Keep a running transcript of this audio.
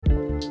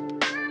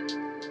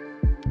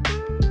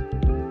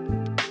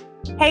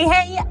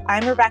Hey,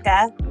 I'm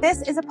Rebecca.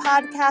 This is a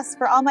podcast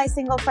for all my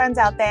single friends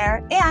out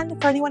there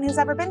and for anyone who's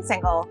ever been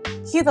single.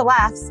 Cue the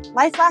laughs,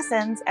 life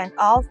lessons, and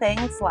all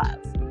things love.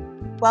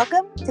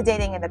 Welcome to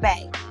Dating in the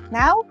Bay.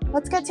 Now,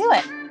 let's get to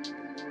it.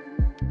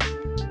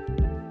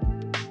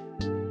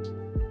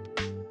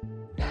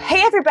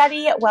 Hey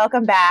everybody,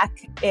 welcome back.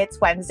 It's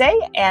Wednesday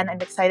and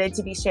I'm excited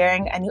to be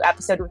sharing a new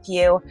episode with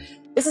you.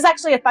 This is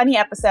actually a funny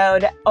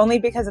episode only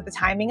because of the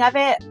timing of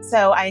it.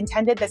 So I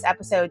intended this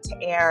episode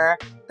to air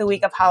the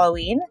week of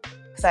Halloween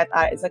because I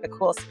thought it's like a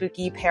cool,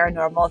 spooky,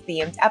 paranormal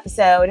themed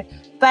episode.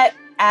 But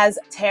as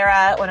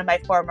Tara, one of my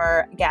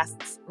former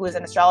guests who is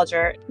an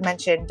astrologer,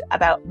 mentioned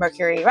about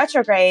Mercury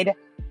retrograde,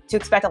 to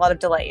expect a lot of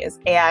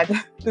delays.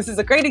 And this is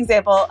a great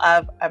example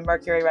of a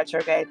Mercury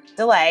retrograde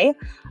delay.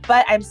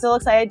 But I'm still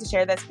excited to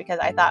share this because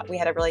I thought we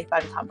had a really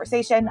fun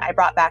conversation. I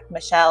brought back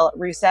Michelle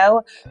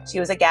Russo.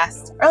 She was a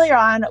guest earlier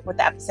on with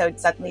the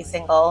episode Suddenly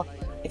Single.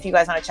 If you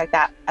guys want to check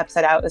that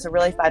episode out, it was a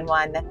really fun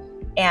one.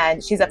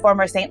 And she's a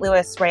former St.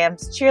 Louis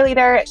Rams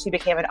cheerleader. She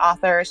became an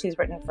author. She's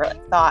written for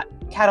Thought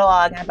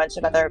Catalog and a bunch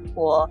of other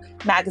cool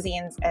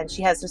magazines. And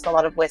she has just a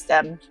lot of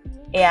wisdom.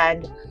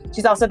 And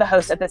she's also the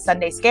host of the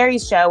Sunday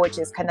Scaries show, which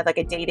is kind of like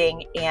a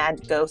dating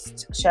and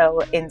ghost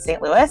show in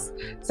St. Louis.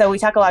 So we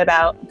talk a lot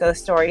about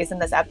ghost stories in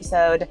this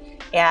episode,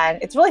 and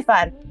it's really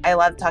fun. I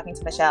love talking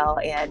to Michelle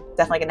and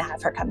definitely going to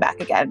have her come back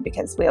again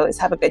because we always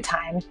have a good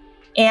time.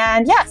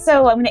 And yeah,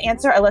 so I'm going to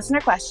answer a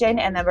listener question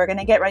and then we're going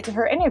to get right to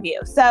her interview.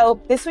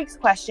 So this week's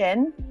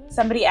question,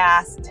 somebody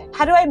asked,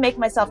 how do I make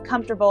myself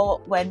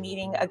comfortable when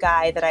meeting a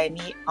guy that I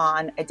meet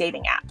on a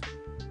dating app?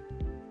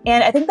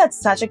 And I think that's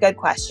such a good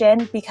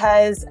question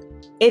because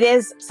it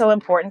is so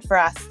important for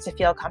us to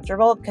feel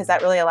comfortable because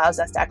that really allows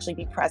us to actually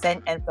be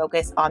present and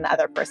focus on the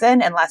other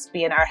person and less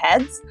be in our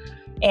heads.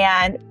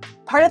 And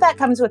part of that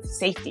comes with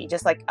safety.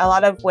 Just like a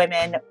lot of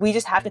women, we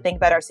just have to think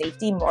about our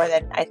safety more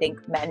than I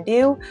think men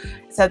do.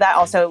 So that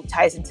also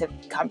ties into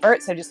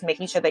comfort. So just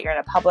making sure that you're in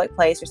a public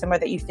place or somewhere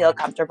that you feel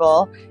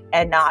comfortable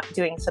and not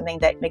doing something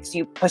that makes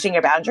you pushing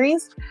your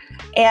boundaries.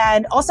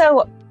 And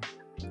also,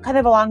 kind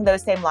of along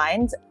those same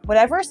lines,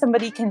 whatever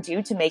somebody can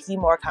do to make you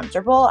more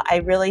comfortable, I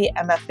really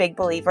am a big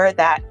believer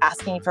that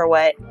asking for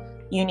what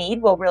you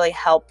need will really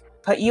help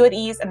put you at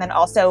ease and then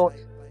also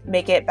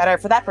make it better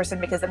for that person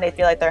because then they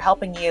feel like they're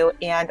helping you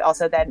and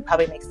also then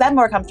probably makes them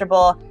more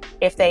comfortable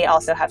if they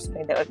also have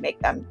something that would make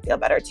them feel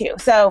better too.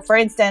 So for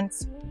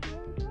instance,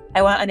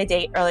 I went on a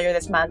date earlier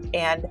this month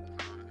and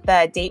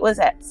the date was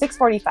at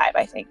 6:45,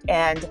 I think.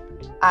 And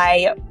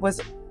I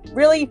was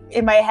really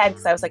in my head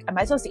because I was like, am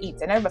I supposed to eat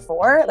dinner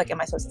before? Like,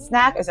 am I supposed to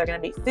snack? Is there going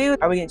to be food?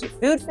 Are we going to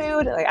do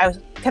food? Like, I was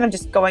kind of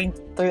just going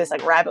through this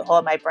like rabbit hole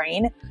in my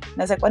brain. And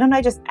I was like, why don't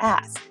I just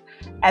ask?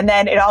 And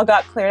then it all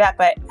got cleared up,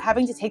 but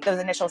having to take those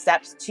initial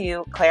steps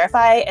to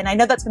clarify. And I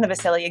know that's kind of a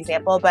silly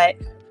example, but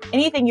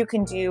anything you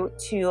can do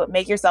to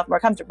make yourself more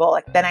comfortable,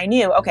 like then I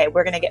knew, okay,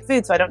 we're going to get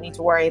food, so I don't need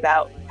to worry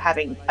about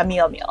having a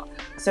meal.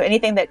 So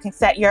anything that can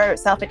set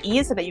yourself at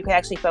ease so that you can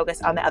actually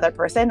focus on the other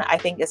person, I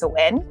think is a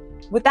win.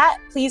 With that,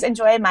 please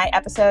enjoy my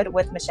episode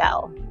with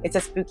Michelle. It's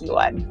a spooky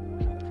one.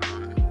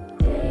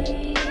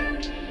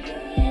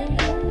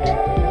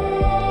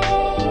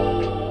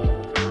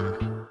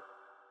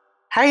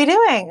 How are you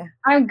doing?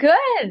 I'm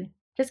good.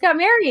 Just got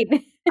married.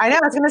 I know. I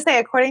was going to say,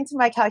 according to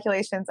my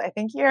calculations, I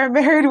think you're a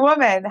married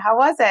woman. How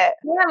was it?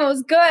 Yeah, it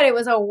was good. It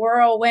was a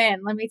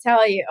whirlwind, let me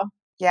tell you.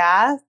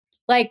 Yeah?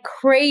 Like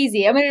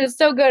crazy. I mean, it was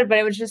so good, but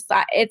it was just,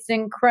 it's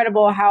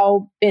incredible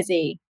how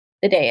busy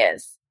the day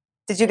is.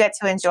 Did you get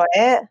to enjoy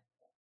it?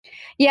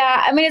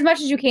 Yeah, I mean, as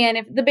much as you can.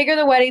 If the bigger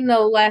the wedding,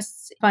 the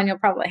less fun you'll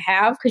probably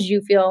have because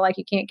you feel like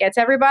you can't get to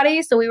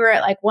everybody. So we were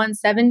at like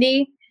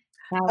 170.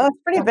 Oh, it's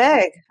pretty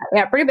big.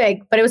 Yeah, pretty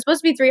big. But it was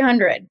supposed to be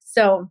 300.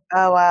 So.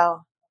 Oh,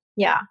 wow.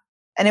 Yeah.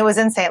 And it was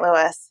in St.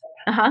 Louis.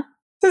 Uh-huh.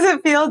 Does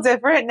it feel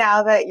different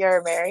now that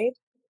you're married?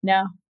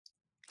 No.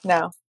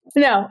 No.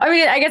 I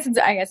mean, I guess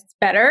it's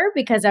better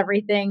because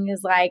everything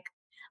is like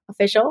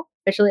officially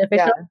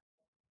official. Yeah.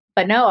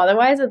 But no,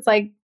 otherwise it's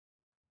like,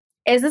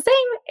 it's the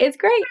same. It's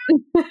great.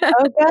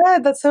 Oh,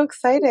 good. That's so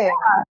exciting.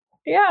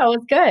 Yeah, it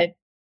was good.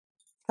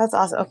 That's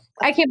awesome.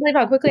 I can't believe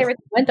how quickly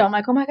everything went though. I'm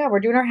like, oh my God, we're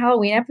doing our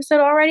Halloween episode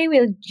already? We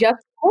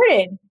just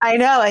recorded. I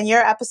know. And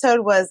your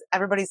episode was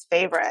everybody's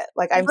favorite.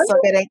 Like I'm still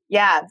getting,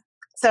 yeah.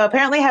 So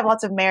apparently I have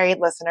lots of married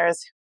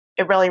listeners.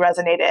 It really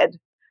resonated,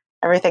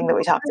 everything that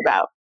we talked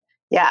about.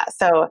 Yeah.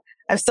 So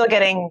I'm still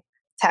getting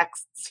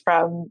texts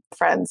from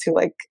friends who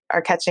like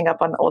are catching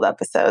up on old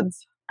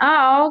episodes.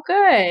 Oh,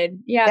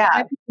 good. Yeah.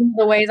 That's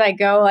the ways I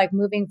go, like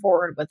moving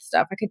forward with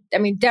stuff.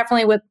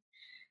 Definitely with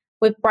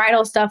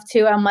bridal stuff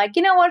too. I'm like,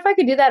 you know what, if I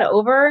could do that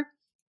over,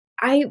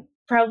 I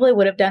probably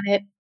would have done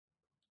it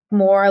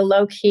more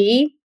low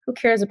key. Who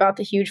cares about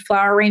the huge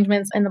flower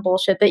arrangements and the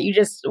bullshit that you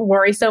just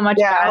worry so much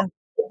about?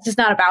 It's just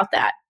not about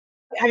that.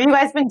 Have you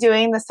guys been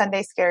doing the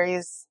Sunday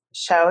Scaries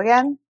show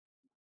again?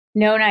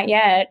 No, not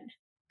yet.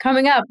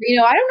 Coming up,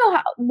 I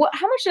don't know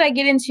how much did I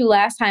get into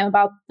last time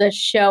about the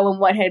show and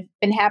what had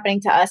been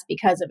happening to us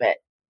because of it.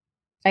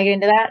 Can I get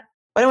into that?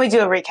 Why don't we do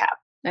a recap?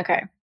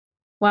 Okay.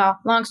 Well,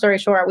 long story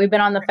short, we've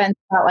been on the fence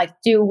about like,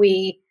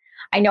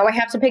 I know I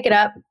have to pick it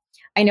up.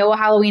 I know a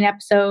Halloween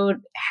episode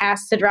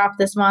has to drop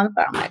this month,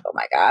 but I'm like, oh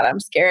my God,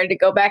 I'm scared to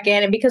go back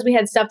in. And because we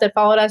had stuff that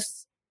followed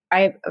us,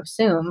 I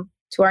assume,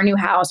 to our new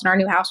house, and our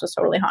new house was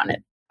totally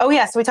haunted. Oh,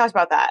 yeah. So we talked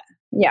about that.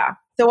 Yeah.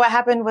 So what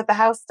happened with the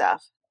house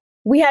stuff?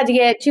 We had to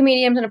get 2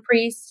 mediums and a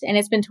priest, and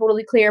it's been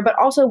totally clear. But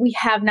also, we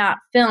have not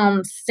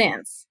filmed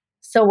since.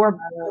 So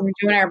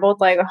Drew and I are both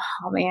like,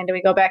 oh man, do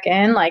we go back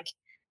in? Like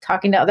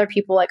talking to other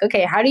people, like,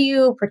 okay, how do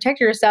you protect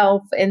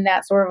yourself in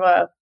that sort of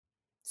a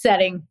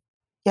setting?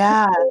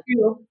 Yeah.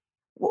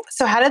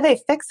 So how did they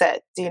fix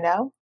it? Do you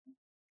know?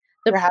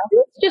 The priest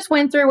just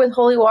went through with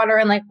holy water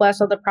and like bless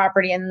all the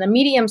property, and the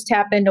mediums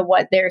tap into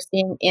what they're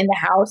seeing in the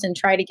house and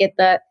try to get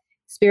the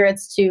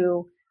spirits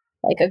to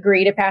like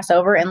agree to pass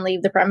over and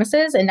leave the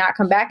premises and not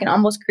come back, and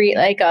almost create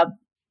like a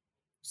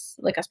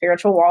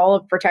spiritual wall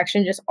of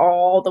protection just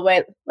all the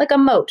way, like a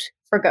moat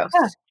for ghosts.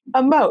 Yeah,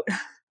 a moat.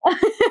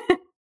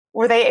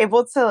 Were they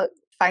able to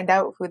find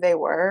out who they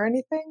were or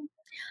anything?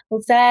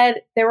 It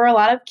said there were a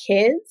lot of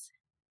kids.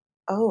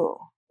 Oh.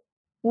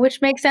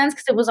 Which makes sense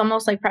because it was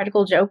almost like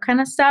practical joke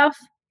kind of stuff.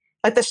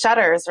 Like the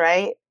shutters,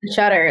 right? The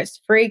shutters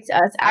freaked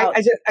us out.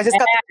 I just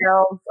got the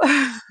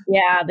chills.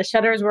 Yeah, the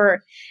shutters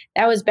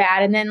that was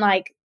bad. And then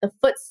like the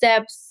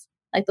footsteps,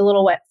 like the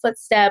little wet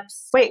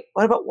footsteps. Wait,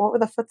 what were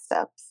the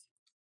footsteps?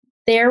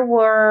 There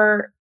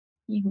were,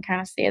 you can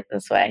kind of see it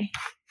this way.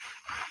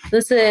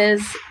 This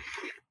is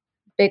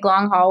big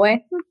long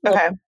hallway.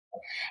 Okay.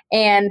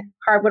 And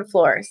hardwood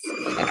floors.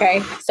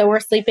 Okay. So we're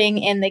sleeping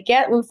in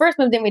when we first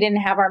moved in, we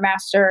didn't have our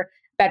master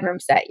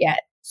bedroom set yet.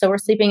 So we're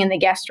sleeping in the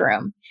guest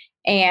room.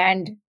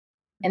 And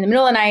in the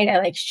middle of the night, I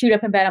like shoot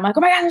up in bed. I'm like,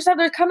 oh my God, there's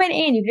something coming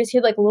in. You can just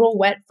hear like little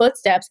wet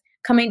footsteps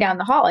coming down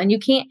the hall. And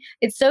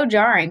it's so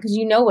jarring because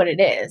you know what it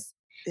is.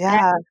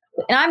 Yeah.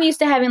 And I'm used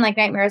to having like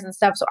nightmares and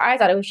stuff. So I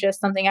thought it was just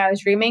something I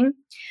was dreaming.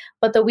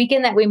 But the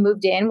weekend that we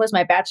moved in was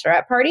my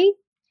bachelorette party.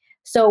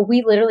 So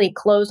we literally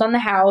closed on the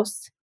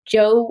house.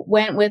 Joe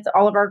went with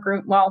all of our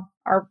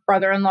our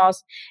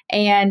brother-in-laws,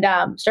 and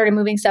started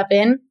moving stuff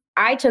in.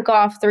 I took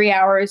off 3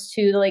 hours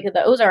to the Lake of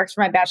the Ozarks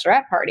for my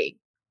bachelorette party.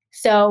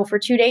 So for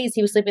 2 days,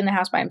 he was sleeping in the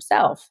house by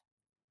himself.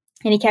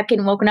 And he kept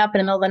getting woken up in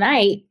the middle of the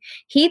night.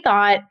 He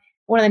thought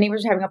one of the neighbors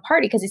was having a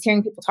party because he's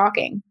hearing people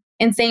talking.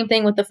 And same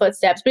thing with the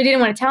footsteps. But he didn't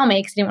want to tell me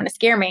because he didn't want to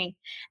scare me.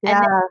 Yeah.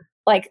 And then,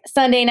 like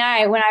Sunday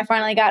night, when I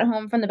finally got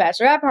home from the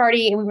bachelorette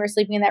party and we were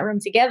sleeping in that room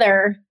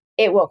together,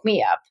 it woke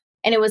me up.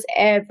 And it was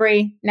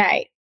every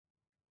night.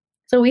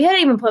 So we had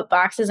even put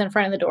boxes in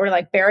front of the door to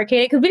like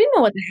barricade it because we didn't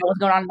know what the hell was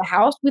going on in the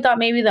house. We thought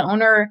maybe the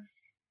owner,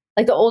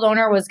 like the old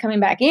owner, was coming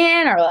back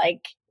in, or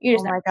like,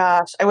 oh my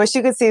gosh. I wish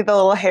you could see the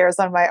little hairs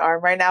on my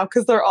arm right now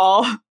because they're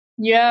all.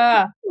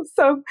 Yeah.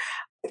 So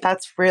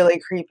that's really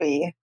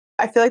creepy.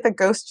 I feel like the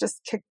ghost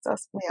just kicked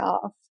me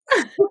off.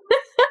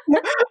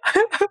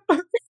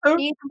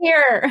 He's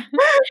here.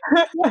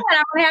 Yeah, I'm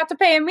going to have to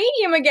pay a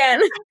medium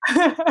again.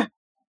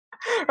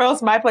 Or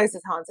else my place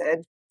is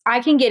haunted. I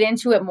can get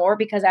into it more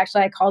because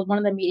actually I called one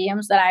of the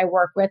mediums that I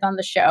work with on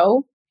the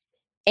show,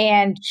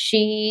 and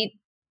she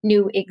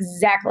knew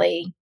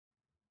exactly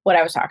what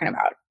I was talking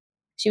about.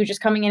 She was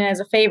just coming in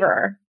as a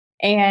favor,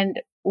 and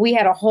we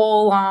had a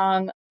whole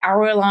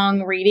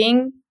hour-long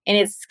reading, and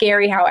it's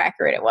scary how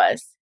accurate it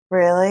was.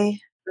 Really?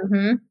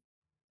 Mm-hmm.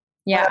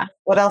 Yeah.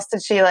 What else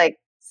did she like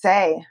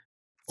say?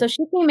 So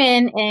she came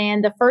in,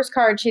 and the first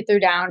card she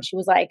threw down, she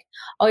was like,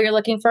 oh, you're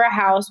looking for a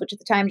house, which at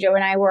the time Joe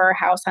and I were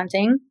house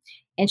hunting.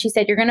 And she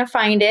said, you're going to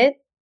find it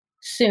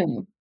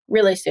soon,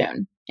 really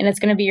soon. And it's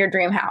going to be your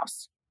dream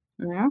house.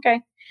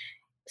 Okay.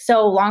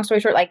 So long story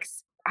short, like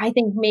I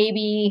think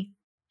maybe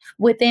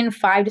within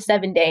 5 to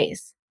 7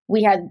 days,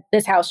 we had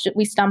this house,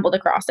 we stumbled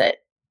across it.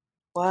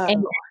 Wow.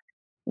 And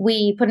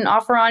we put an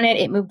offer on it.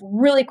 It moved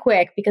really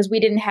quick because we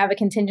didn't have a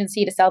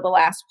contingency to sell the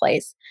last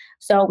place.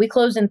 So we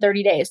closed in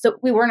 30 days. So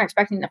we weren't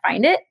expecting to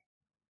find it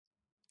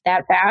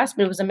that fast,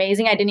 but it was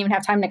amazing. I didn't even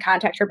have time to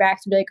contact her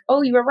back to be like,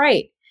 oh, you were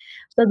right.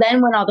 So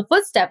then when all the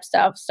footstep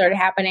stuff started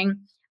happening,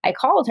 I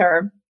called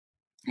her.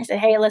 I said,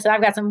 hey, listen,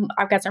 I've got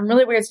some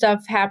really weird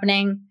stuff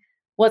happening.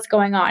 What's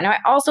going on? Now, I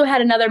also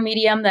had another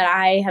medium that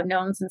I have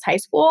known since high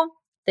school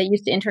that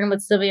used to intern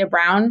with Sylvia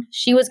Brown.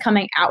 She was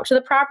coming out to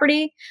the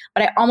property,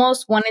 but I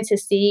almost wanted to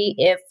see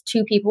if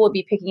 2 people would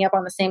be picking up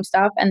on the same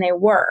stuff, and they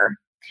were.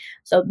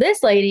 So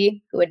this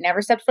lady, who had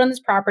never stepped foot on this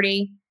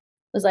property,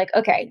 was like,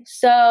 okay,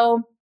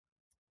 so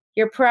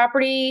your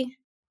property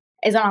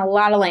is on a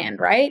lot of land,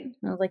 right? And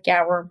I was like,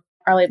 yeah, we're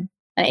probably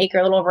an acre,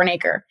 a little over an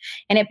acre.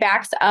 And it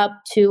backs up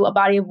to a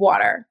body of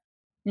water.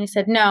 And he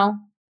said, no,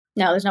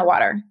 there's no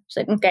water. She's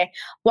like, okay,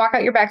 walk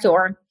out your back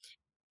door,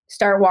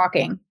 start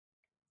walking.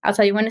 I'll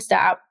tell you when to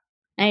stop.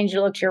 I need you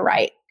to look to your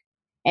right.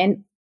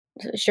 And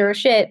sure as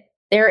shit,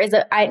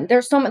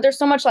 there's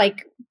so much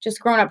like just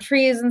grown up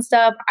trees and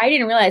stuff. I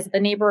didn't realize that the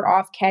neighbor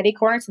off Caddy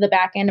Corner to the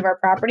back end of our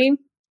property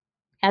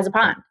has a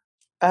pond.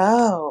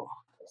 Oh.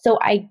 So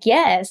I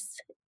guess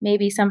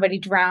maybe somebody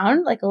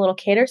drowned, like a little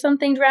kid or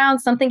something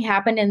drowned. Something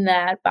happened in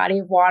that body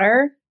of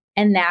water.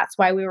 And that's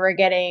why we were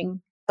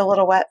getting The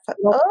little wet foot.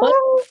 Little foot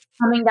Oh,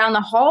 coming down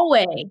the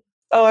hallway.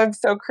 oh, I'm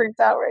so creeped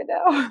out right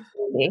now.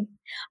 Maybe.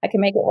 I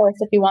can make it worse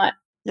if you want.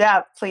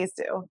 Yeah, please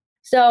do.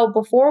 So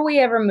before we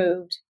ever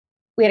moved,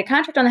 we had a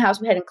contract on the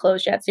house we hadn't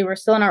closed yet. So we were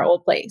still in our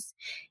old place.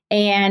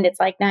 And it's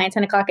like 9,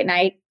 10 o'clock at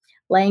night,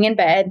 laying in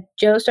bed.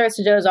 Joe starts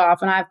to doze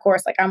off. And I, of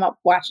course, like I'm up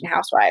watching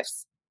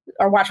Housewives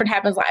or Watch What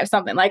Happens Live,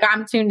 something like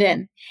I'm tuned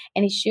in.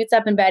 And he shoots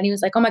up in bed and he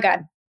was like, oh my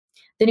God,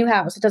 the new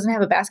house, it doesn't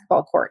have a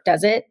basketball court,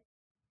 does it?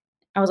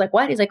 I was like,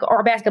 what? He's like, or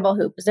a basketball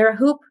hoop. Is there a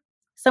hoop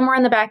somewhere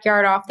in the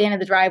backyard off the end of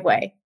the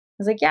driveway? I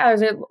was like, yeah,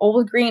 there's an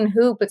old green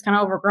hoop. It's kind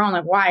of overgrown.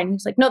 Like, why? And he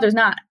was like, no, there's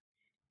not.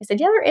 I said,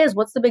 yeah, there is.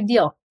 What's the big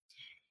deal?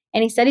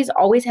 And he said he's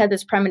always had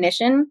this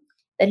premonition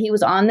that he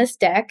was on this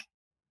deck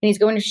and he's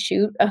going to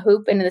shoot a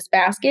hoop into this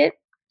basket.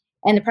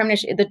 And the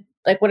premonition,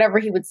 like whatever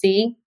he would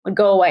see would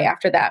go away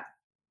after that.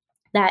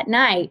 That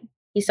night,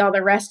 he saw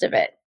the rest of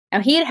it.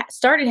 Now, he had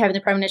started having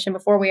the premonition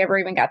before we ever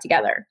even got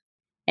together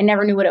and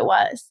never knew what it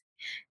was.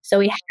 So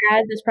he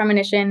had this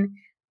premonition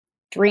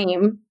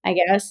dream, I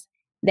guess,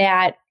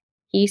 that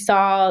he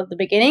saw the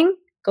beginning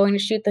going to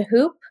shoot the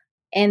hoop.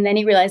 And then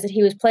he realized that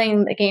he was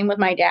playing the game with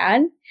my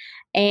dad.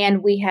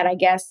 And we had, I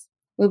guess,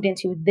 moved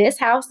into this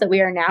house that we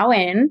are now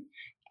in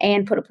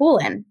and put a pool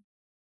in.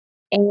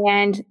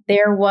 And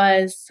there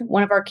was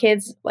one of our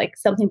kids, like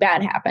something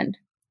bad happened.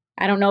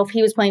 I don't know if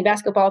he was playing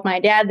basketball with my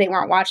dad. They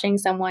weren't watching.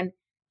 Someone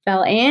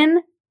fell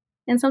in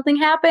and something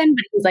happened.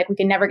 But he was like, we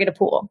can never get a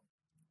pool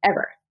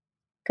ever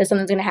because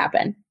something's going to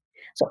happen.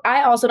 So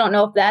I also don't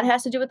know if that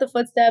has to do with the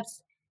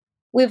footsteps.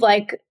 We've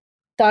like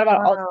thought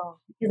about all,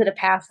 is it a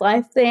past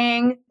life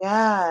thing?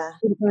 Yeah.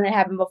 Is it something that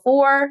happened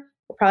before?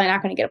 We're probably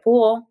not going to get a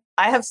pool.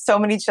 I have so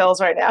many chills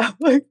right now.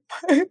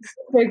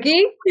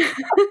 Tricky.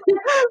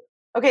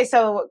 Okay,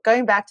 so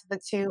going back to the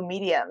two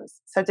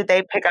mediums. So did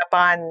they pick up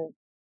on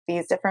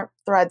these different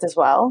threads as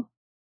well?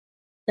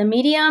 The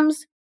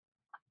mediums,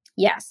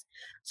 yes.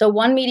 So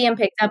one medium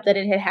picked up that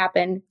it had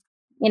happened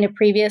in a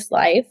previous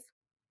life.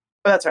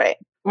 Oh, that's right.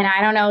 And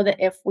I don't know that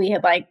if we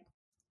had like,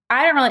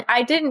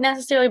 I didn't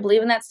necessarily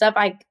believe in that stuff.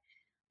 I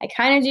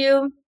kind of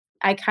do.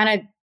 I kind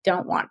of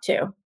don't want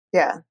to.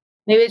 Yeah.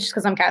 Maybe it's just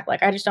because I'm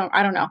Catholic. I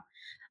don't know.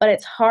 But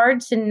it's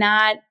hard to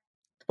not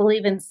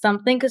believe in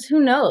something because who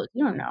knows?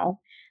 You don't know.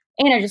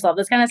 And I just love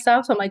this kind of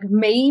stuff. So I'm like,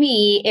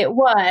 maybe it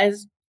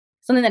was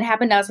something that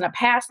happened to us in a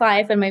past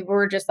life. And maybe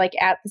we're just like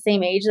at the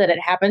same age that it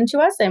happened to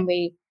us. And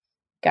we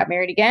got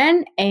married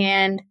again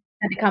and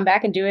had to come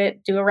back and do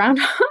a round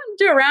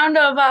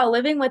of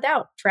living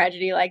without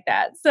tragedy like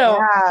that. So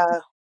yeah.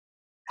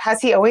 Has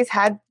he always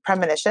had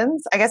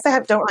premonitions? I guess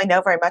don't really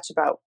know very much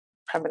about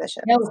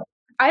premonitions. No,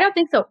 I don't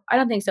think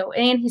so.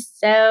 And he's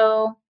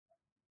so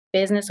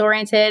business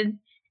oriented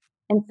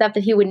and stuff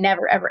that he would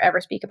never, ever,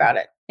 ever speak about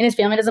it. And his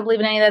family doesn't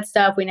believe in any of that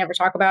stuff. We never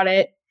talk about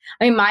it.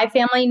 I mean, my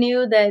family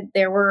knew that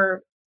there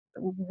were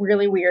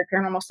really weird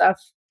paranormal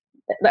stuff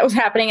that was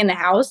happening in the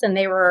house. And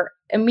they were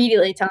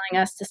immediately telling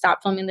us to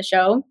stop filming the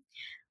show,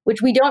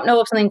 which we don't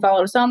know if something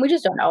followed us on. We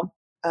just don't know.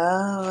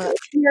 Oh.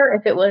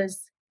 If it was,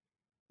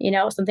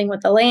 something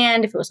with the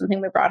land, if it was something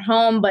we brought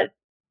home. But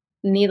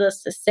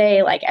needless to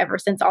say, like ever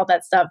since all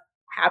that stuff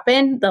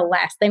happened, the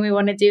last thing we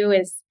want to do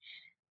is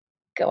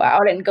go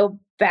out and go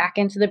back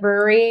into the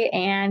brewery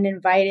and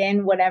invite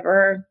in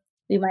whatever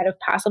we might have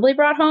possibly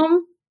brought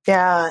home.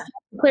 Yeah.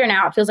 Clear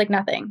now. It feels like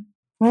nothing.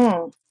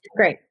 It's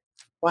great.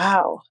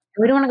 Wow.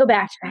 We don't want to go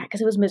back to that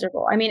because it was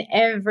miserable. I mean,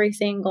 every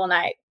single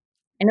night.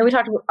 I know we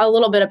talked a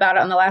little bit about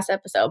it on the last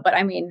episode, but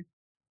I mean,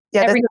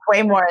 yeah, this is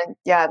way more.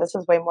 Yeah, this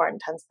is way more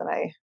intense than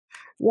I.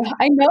 Yeah,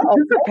 I know.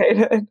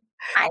 Anticipated.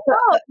 I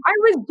know. I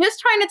was just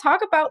trying to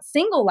talk about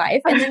single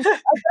life, and then I thought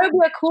it would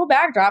be a cool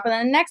backdrop, and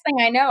then the next thing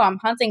I know, I'm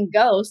hunting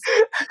ghosts.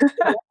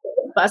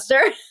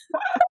 Buster.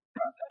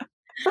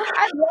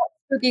 I love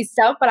spooky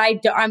stuff, but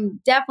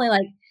I'm definitely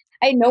like,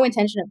 I had no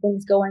intention of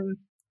things going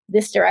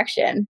this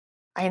direction.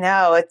 I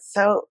know.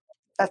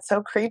 That's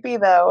so creepy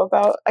though.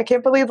 I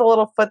can't believe the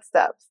little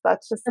footsteps.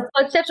 That's just the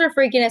footsteps are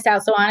freaking us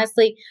out. So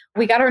honestly,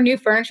 we got our new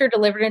furniture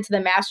delivered into the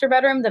master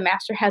bedroom. The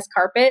master has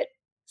carpet.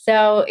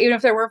 So even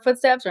if there were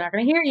footsteps, we're not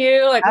going to hear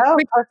you. Like,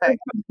 perfect.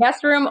 From the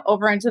guest room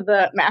over into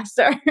the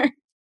master.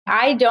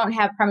 I don't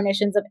have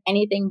premonitions of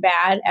anything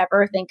bad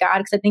ever, thank God,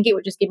 because I think it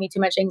would just give me too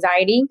much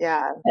anxiety.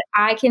 Yeah. But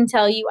I can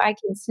tell you, I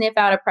can sniff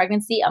out a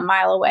pregnancy a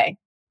mile away.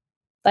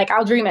 Like,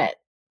 I'll dream it.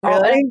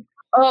 Really?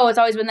 Oh, it's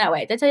always been that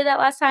way. Did I tell you that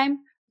last time?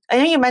 I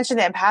know you mentioned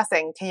it in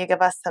passing. Can you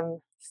give us some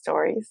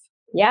stories?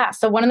 Yeah.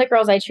 So one of the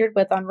girls I cheered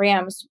with on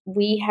Rams,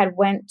 we had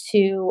went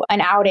to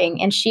an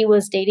outing and she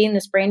was dating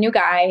this brand new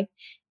guy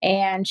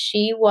and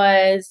she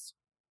was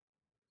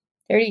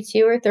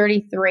 32 or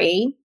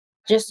 33,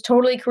 just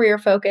totally career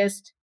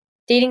focused,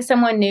 dating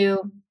someone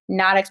new,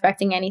 not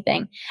expecting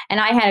anything. And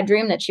I had a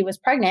dream that she was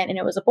pregnant and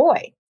it was a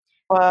boy.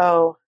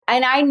 Whoa.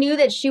 And I knew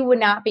that she would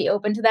not be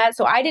open to that.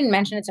 So I didn't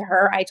mention it to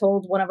her. I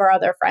told one of our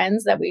other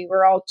friends that we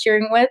were all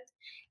cheering with,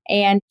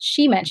 and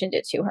she mentioned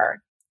it to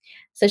her.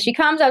 So she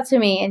comes up to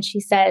me and she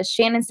says,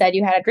 Shannon said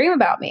you had a dream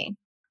about me.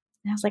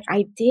 And I was like,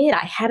 I did.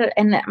 I had it.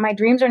 And my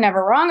dreams are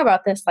never wrong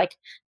about this. Like,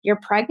 you're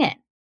pregnant.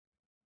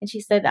 And she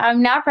said,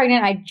 I'm not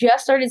pregnant. I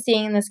just started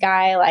seeing this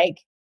guy. Like,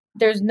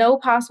 there's no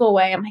possible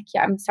way. I'm like,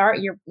 yeah, I'm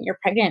sorry. You're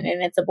pregnant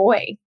and it's a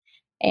boy.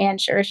 And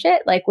sure as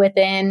shit, like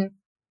within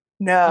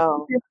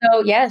No.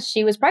 so yes,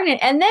 she was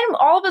pregnant. And then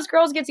all of us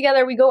girls get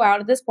together. We go out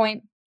at this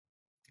point.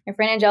 My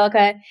friend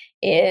Angelica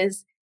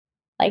is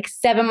like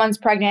 7 months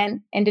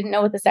pregnant and didn't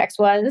know what the sex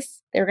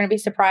was. They were going to be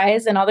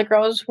surprised. And all the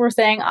girls were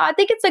saying, oh, I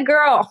think it's a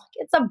girl.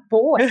 It's a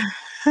boy.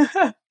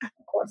 Of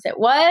course it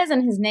was.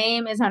 And his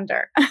name is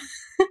Hunter.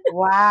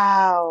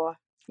 Wow.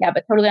 Yeah,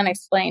 but totally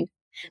unexplained.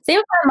 Same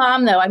with my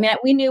mom, though. I mean,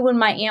 we knew when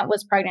my aunt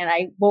was pregnant.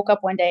 I woke up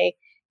one day,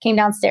 came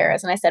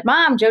downstairs, and I said,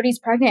 Mom, Jody's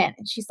pregnant.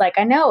 And she's like,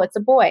 I know, it's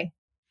a boy.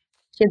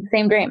 She had the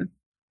same dream.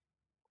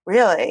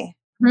 Really?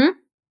 Hmm?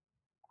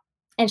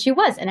 And she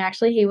was. And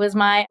actually, he was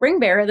my ring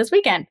bearer this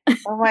weekend.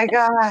 Oh my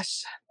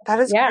gosh. That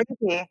is Yeah.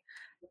 crazy.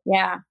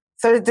 Yeah.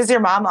 So does your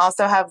mom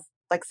also have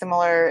like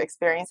similar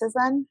experiences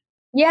then?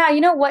 Yeah,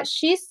 you know what?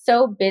 She's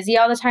so busy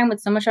all the time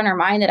with so much on her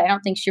mind that I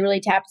don't think she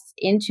really taps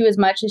into as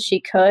much as she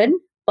could.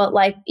 But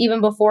like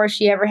even before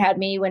she ever had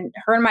me, when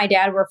her and my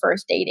dad were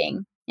first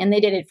dating, and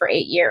they did it for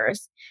 8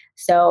 years.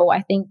 So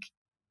I think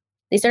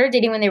they started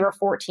dating when they were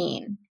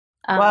 14.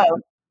 Whoa.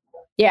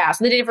 Yeah,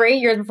 so they did it for 8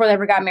 years before they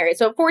ever got married.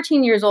 So at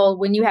 14 years old,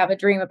 when you have a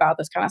dream about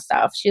this kind of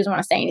stuff, she doesn't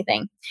want to say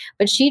anything.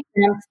 But she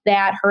dreamt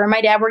that her and my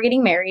dad were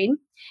getting married,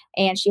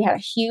 and she had a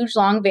huge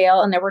long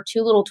veil, and there were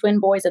two little twin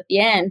boys at the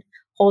end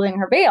holding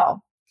her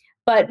veil.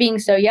 But being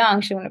so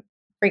young, she wouldn't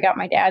freak out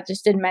my dad,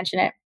 just didn't mention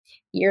it.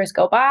 Years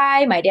go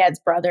by, my dad's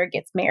brother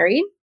gets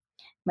married.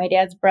 My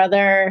dad's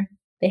brother,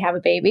 they have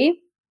a baby.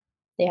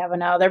 They have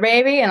another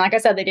baby. And like I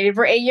said, they dated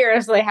for 8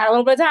 years, so they had a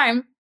little bit of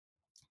time.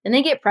 Then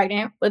they get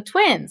pregnant with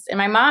twins. And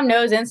my mom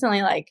knows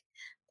instantly, like,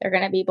 they're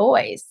going to be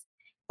boys.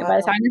 And by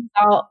the time this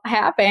all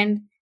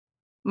happened,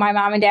 my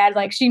mom and dad,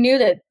 like, she knew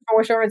that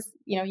for sure, it's,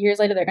 years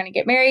later, they're going to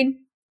get married. And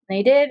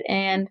they did.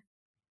 And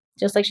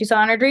just like she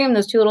saw in her dream,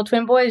 those two little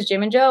twin boys,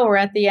 Jim and Joe, were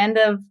at the end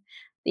of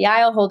the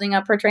aisle holding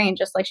up her train,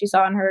 just like she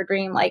saw in her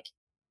dream, like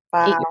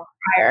 8 years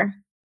prior.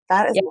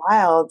 That is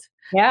wild.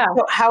 Yeah.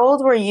 So how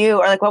old were you,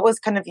 or like what was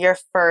kind of your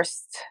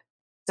first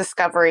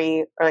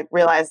discovery or like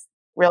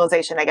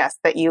realization, I guess,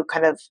 that you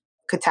kind of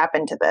could tap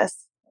into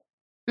this?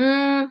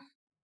 Well,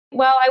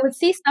 I would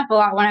see stuff a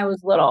lot when I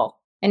was little,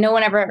 and no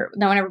one ever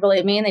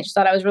believed me, and they just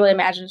thought I was really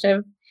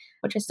imaginative,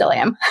 which I still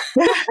am.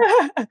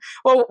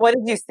 Well, what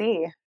did you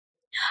see?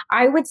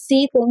 I would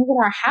see things in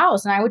our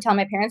house, and I would tell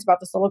my parents about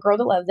this little girl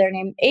that lived there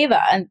named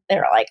Ava, and they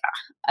were like,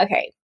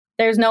 okay,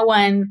 there is no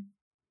one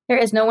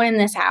in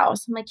this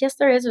house. I'm like, yes,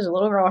 there is. There's a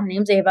little girl. Her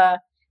name's Ava.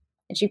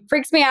 And she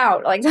freaks me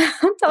out. Like, tell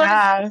her to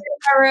stay in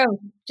my room.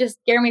 Just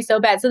scare me so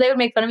bad. So they would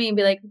make fun of me and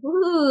be like,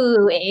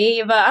 ooh,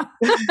 Ava.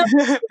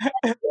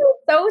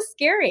 So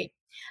scary.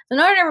 So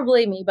no one ever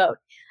believed me. But,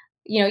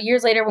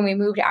 years later when we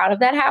moved out of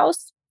that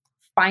house,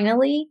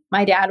 finally,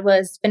 my dad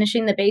was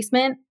finishing the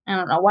basement. I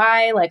don't know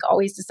why, like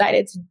always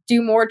decided to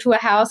do more to a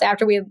house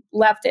after we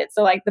left it.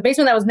 So like the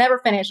basement that was never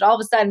finished, all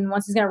of a sudden,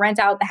 once he's going to rent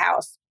out the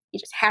house, he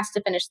just has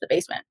to finish the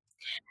basement.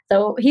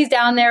 So he's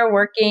down there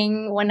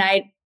working one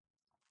night.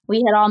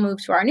 We had all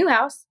moved to our new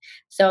house.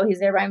 So he's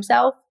there by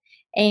himself.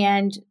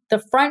 And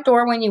the front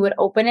door, when you would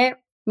open it,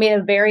 made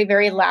a very,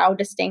 very loud,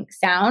 distinct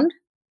sound.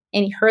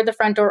 And he heard the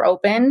front door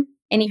open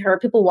and he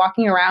heard people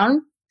walking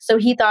around. So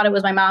he thought it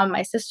was my mom and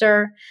my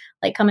sister,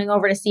 like coming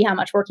over to see how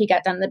much work he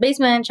got done in the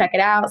basement, check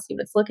it out, see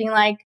what it's looking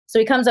like. So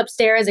he comes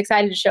upstairs,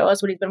 excited to show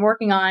us what he's been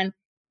working on.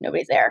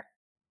 Nobody's there.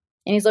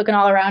 And he's looking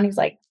all around. He's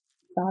like,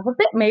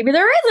 maybe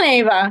there is an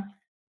Ava.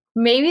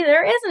 Maybe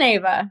there is an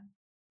Ava.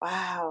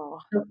 Wow.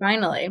 So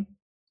finally.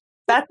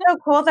 That's so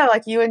cool though.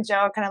 Like you and Joe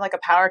are kind of like a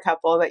power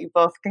couple that you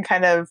both can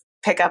kind of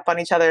pick up on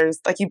each other's,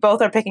 like you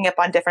both are picking up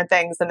on different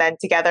things. And then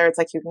together it's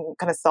like you can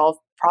kind of solve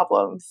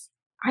problems.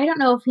 I don't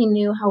know if he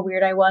knew how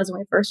weird I was when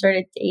we first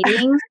started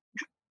dating.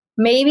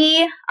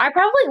 Maybe I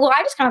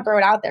just kind of throw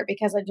it out there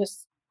because I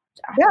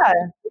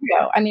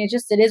mean,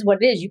 it is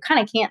what it is. You kind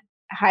of can't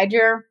hide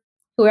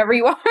whoever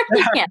you are.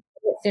 You can't.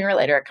 Sooner or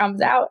later it comes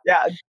out.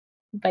 Yeah.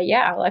 But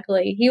yeah,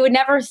 luckily he would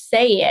never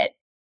say it.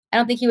 I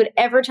don't think he would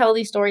ever tell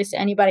these stories to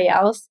anybody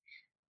else.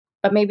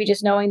 But maybe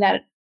just knowing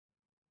that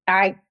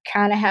I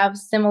kind of have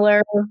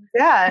similar,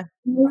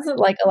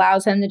 like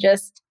allows him to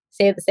just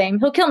say the same.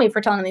 He'll kill me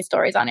for telling these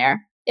stories on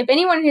air. If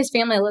anyone in his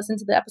family listened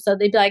to the episode,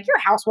 they'd be like, your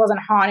house wasn't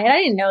haunted. I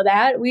didn't know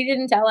that. We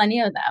didn't tell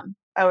any of them.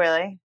 Oh,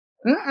 really?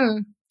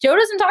 Joe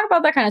doesn't talk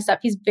about that kind of stuff.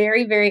 He's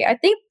very, very, I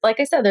think, like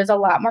I said, there's a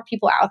lot more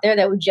people out there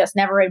that would just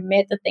never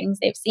admit the things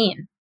they've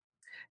seen.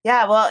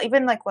 Yeah. Well,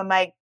 even like when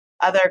my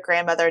other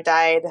grandmother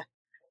died,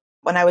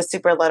 when I was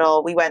super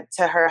little, we went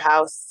to her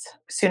house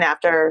soon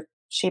after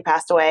she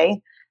passed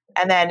away.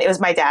 And then it was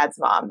my dad's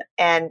mom.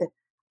 And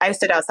I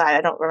stood outside.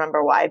 I don't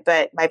remember why,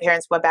 but my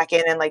parents went back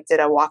in and like did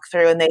a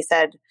walkthrough and they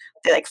said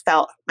they like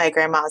felt my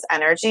grandma's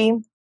energy,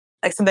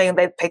 like something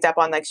they picked up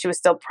on, like she was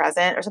still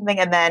present or something.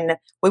 And then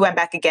we went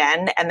back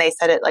again and they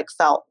said it like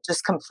felt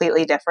just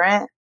completely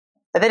different.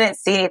 But they didn't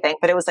see anything,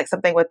 but it was like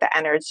something with the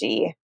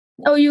energy.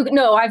 Oh,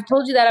 I've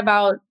told you that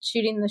about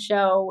shooting the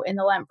show in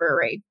the Lamp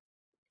Brewery.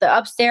 The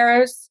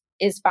upstairs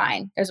is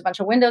fine. There's a bunch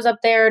of windows up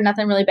there.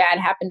 Nothing really bad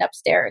happened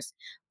upstairs.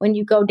 When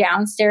you go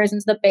downstairs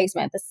into the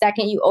basement, the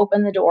second you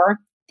open the door,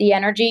 the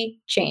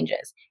energy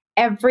changes.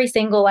 Every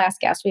single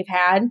last guest we've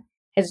had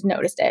has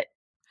noticed it.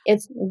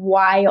 It's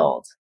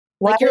wild.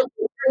 What? Like your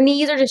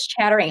knees are just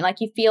chattering. Like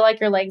you feel like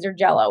your legs are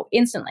jello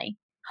instantly.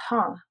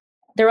 Huh.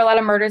 There were a lot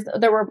of murders.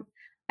 There were,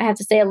 I have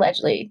to say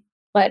allegedly,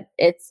 but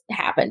it's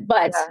happened.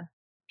 But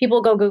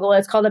people go Google it.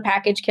 It's called The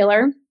Package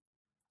Killer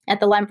at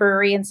the Lemp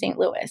Brewery in St.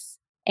 Louis.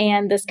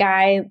 And this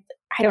guy,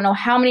 I don't know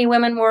how many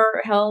women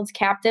were held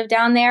captive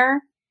down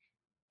there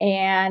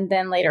and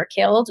then later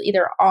killed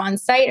either on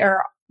site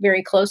or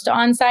very close to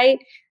on site.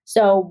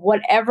 So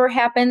whatever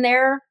happened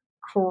there,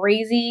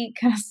 crazy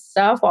kind of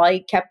stuff while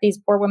he kept these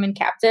poor women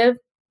captive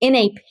in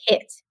a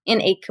pit,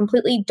 in a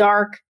completely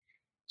dark,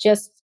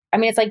 it's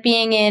like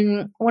being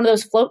in one of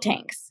those float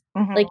tanks.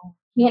 Mm-hmm. Like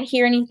you can't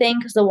hear anything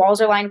because the walls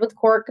are lined with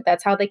cork.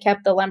 That's how they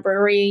kept the Lemp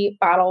Brewery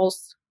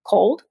bottles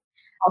cold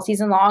all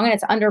season long. And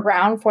it's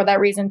underground for that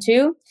reason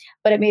too.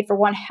 But it made for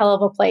one hell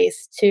of a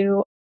place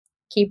to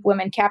keep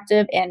women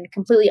captive and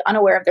completely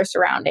unaware of their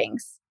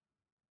surroundings.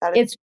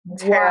 It's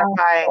terrifying.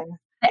 Wow.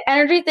 The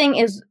energy thing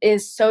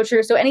is so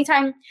true. So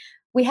anytime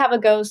we have a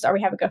ghost,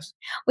 we have a guest.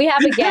 We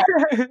have a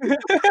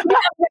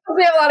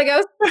lot of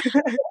ghosts.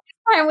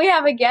 Anytime we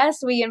have a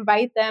guest, we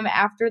invite them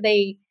after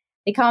they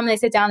come, they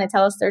sit down, they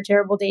tell us their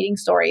terrible dating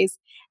stories.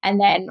 And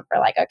then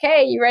we're like,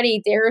 okay, you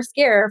ready? Dare or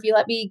scare? If you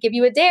let me give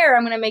you a dare,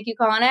 I'm going to make you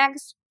call an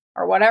ex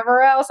or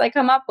whatever else I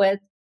come up with.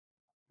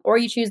 Or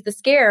you choose the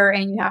scare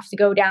and you have to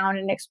go down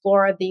and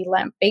explore the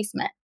Lemp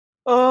basement.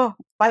 Oh,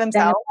 by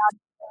themselves?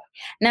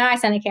 Now I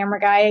send a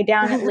camera guy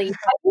down at least.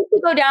 I used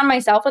to go down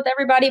myself with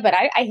everybody, but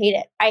I hate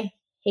it. I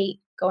hate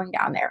going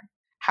down there.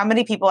 How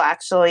many people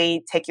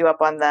actually take you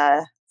up on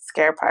the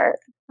scare part?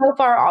 So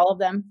far, all of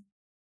them.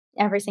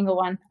 Every single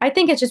one. I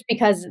think it's just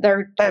because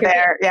they're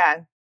there.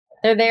 Yeah.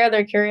 They're there.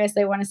 They're curious.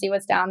 They want to see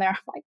what's down there. I'm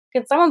like,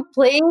 could someone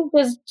please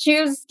just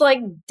choose like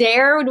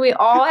dare? Do we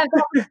all have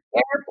to have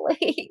dare,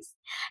 please?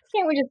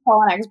 Can't we just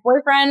call an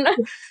ex-boyfriend?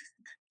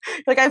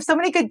 Like I have so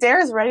many good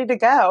dares ready to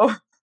go.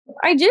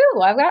 I do.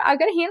 I've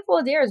got a handful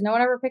of dares. No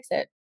one ever picks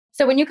it.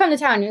 So when you come to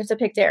town, you have to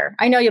pick dare.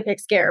 I know you'll pick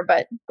scare,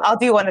 but I'll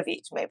do one of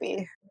each,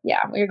 maybe.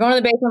 Yeah, you're going to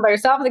the basement by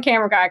yourself with the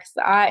camera guy.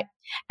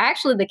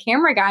 Because the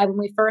camera guy, when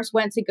we first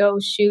went to go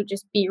shoot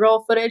just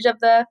B-roll footage of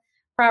the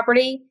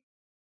property,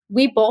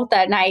 we both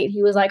that night,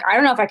 he was like, I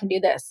don't know if I can do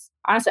this.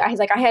 Honestly, he's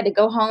like, I had to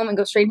go home and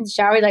go straight into the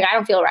shower. He's like, I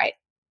don't feel right.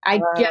 I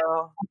just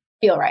don't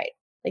feel right.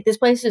 Like this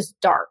place is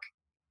dark.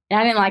 And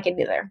I didn't like it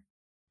either.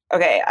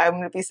 Okay, I'm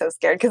going to be so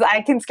scared because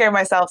I can scare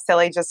myself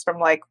silly just from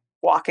like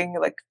walking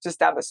like just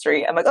down the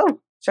street. I'm like, oh,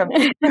 jump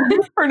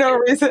for no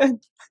reason.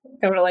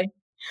 Totally.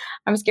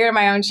 I'm scared of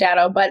my own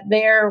shadow, but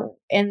there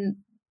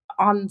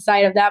on the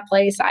side of that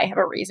place, I have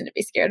a reason to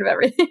be scared of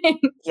everything.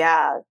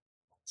 Yeah.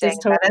 Dang,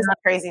 that is a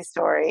crazy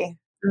story.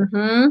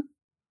 Mm-hmm.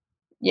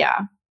 Yeah.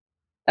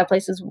 That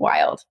place is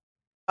wild.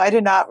 I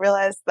did not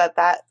realize that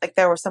like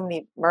there were so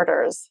many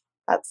murders.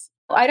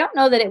 I don't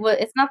know that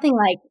it's nothing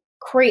like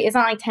crazy. It's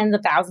not like tens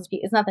of thousands of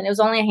people. It's nothing. It was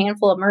only a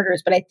handful of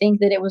murders, but I think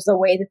that it was the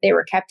way that they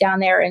were kept down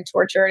there and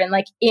tortured and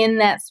like in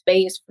that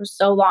space for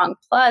so long.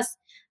 Plus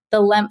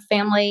the Lemp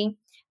family,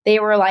 they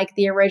were like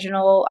the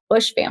original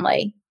Bush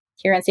family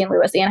here in St.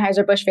 Louis. The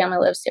Anheuser-Busch family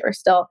lives here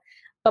still.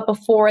 But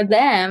before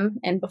them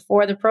and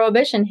before the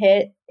Prohibition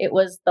hit, it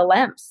was the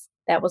Lemps.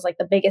 That was like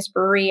the biggest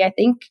brewery, I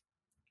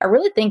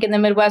really think in the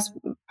Midwest,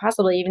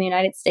 possibly even the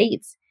United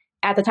States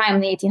at the time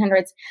in the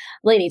 1800s,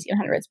 late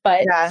 1800s.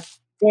 But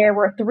there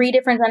were 3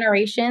 different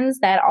generations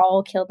that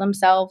all killed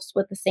themselves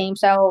with the same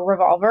style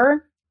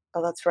revolver.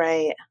 Oh, that's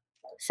right.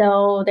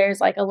 So there's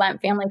like a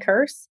Lemp family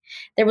curse.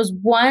 There was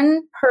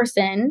one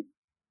person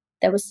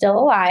that was still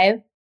alive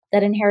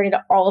that inherited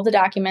all of the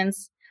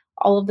documents,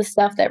 all of the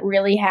stuff that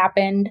really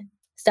happened,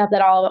 stuff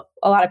that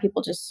a lot of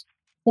people just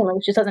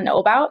doesn't know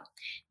about.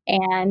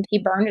 And he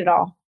burned it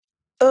all.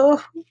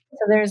 Oh.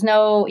 So there's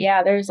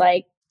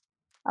like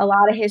a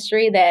lot of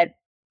history that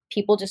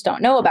people just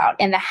don't know about.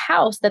 And the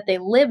house that they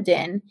lived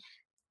in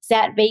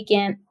sat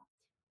vacant.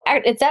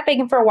 It sat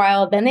vacant for a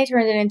while. Then they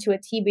turned it into a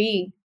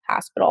TB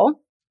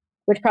hospital,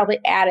 which probably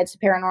added to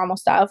paranormal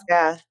stuff.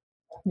 Yeah.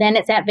 Then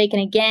it sat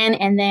vacant again.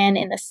 And then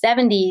in the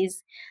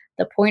 70s,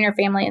 the Pointer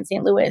family in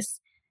St. Louis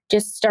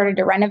just started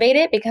to renovate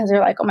it because they're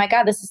like, oh my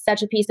God, this is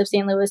such a piece of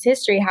St. Louis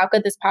history. How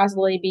could this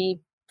possibly be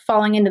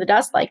falling into the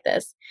dust like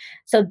this?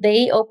 So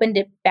they opened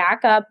it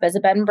back up as a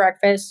bed and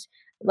breakfast,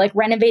 like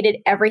renovated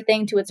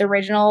everything to its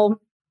original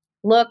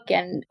look.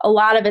 And a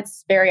lot of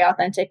it's very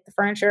authentic. The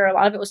furniture, a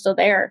lot of it was still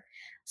there.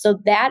 So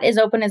that is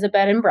open as a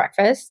bed and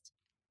breakfast.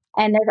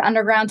 And there's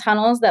underground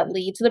tunnels that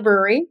lead to the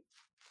brewery.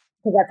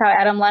 Because that's how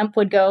Adam Lemp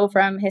would go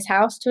from his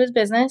house to his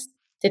business.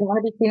 Didn't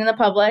want to be seen in the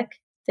public.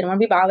 Didn't want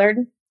to be bothered.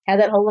 Had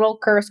that whole little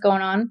curse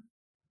going on.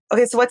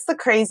 Okay, so what's the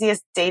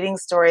craziest dating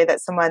story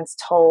that someone's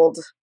told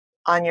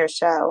on your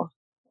show?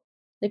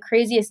 The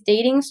craziest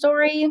dating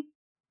story?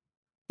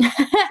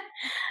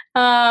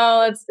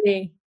 Oh, let's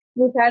see.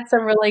 We've had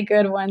some really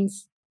good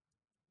ones.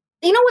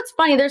 You know what's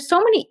funny? There's so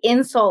many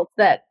insults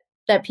that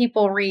that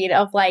people read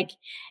of like,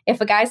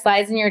 if a guy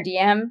slides in your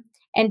DM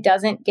and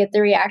doesn't get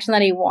the reaction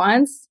that he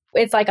wants,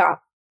 it's like a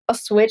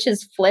switch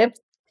is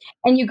flipped.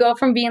 And you go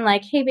from being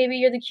like, hey, baby,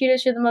 you're the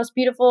cutest, you're the most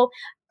beautiful.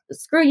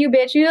 Screw you,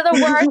 bitch. You're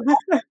the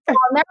worst. I'll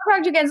never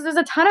talk to you again. So there's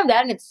a ton of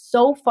that. And it's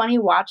so funny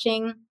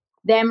watching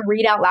them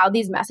read out loud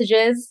these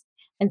messages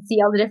and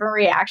see all the different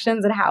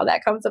reactions and how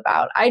that comes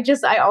about. I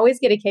always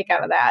get a kick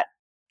out of that.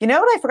 You know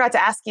what I forgot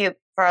to ask you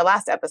for our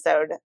last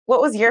episode?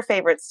 What was your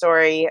favorite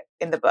story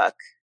in the book?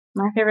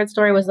 My favorite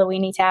story was the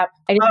weenie tap.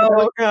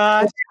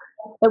 Gosh.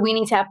 The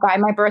weenie tap guy.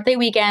 My birthday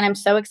weekend. I'm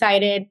so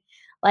excited.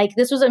 Like,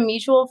 this was a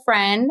mutual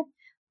friend,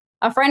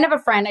 a friend of a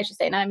friend, I should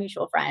say, not a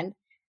mutual friend,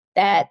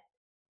 that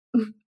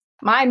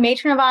my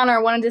matron of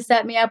honor wanted to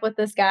set me up with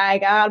this guy.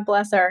 God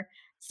bless her.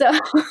 So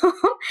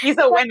he's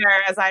a winner,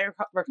 as I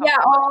recall. Yeah,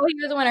 he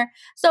was a winner.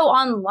 So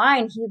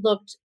online, he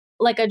looked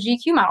like a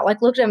GQ model,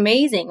 like looked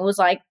amazing. It was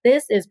like,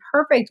 this is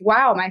perfect.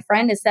 Wow, my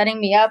friend is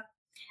setting me up.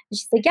 And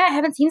she's like, yeah, I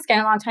haven't seen this guy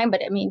in a long time,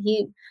 but I mean,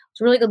 he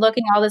was really good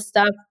looking, all this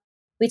stuff.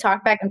 We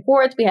talked back and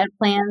forth. We had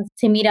plans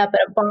to meet up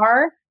at a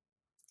bar.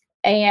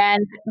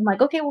 And I'm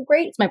like, okay, well,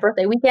 great. It's my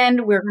birthday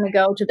weekend. We're going to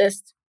go to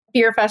this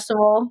beer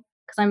festival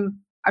because I'm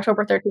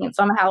October 13th.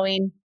 So I'm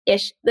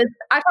Halloween-ish.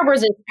 October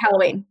is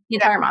Halloween the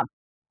entire month.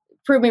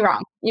 Prove me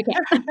wrong. You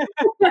can't.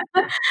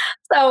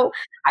 So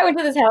I went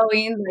to this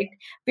Halloween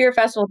beer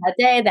festival that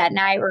day. That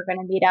night, we're going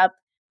to meet up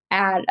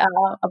at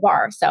a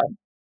bar. So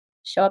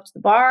show up to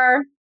the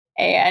bar,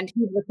 and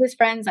he's with his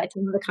friends. I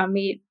told him to come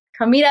meet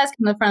us,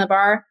 come to the front of the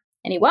bar,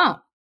 and he won't.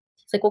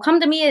 He's like, well, come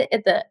to me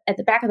at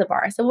the back of the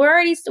bar. I said, we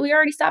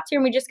already stopped here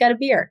and we just got a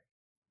beer.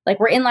 Like,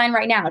 we're in line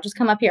right now. Just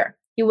come up here.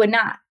 He would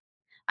not.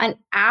 An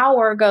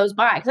hour goes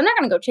by because I'm not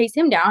going to go chase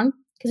him down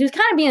because he was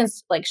kind of being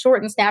like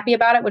short and snappy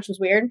about it, which was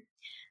weird.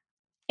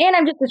 And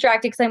I'm just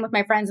distracted because I'm with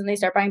my friends and they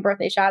start buying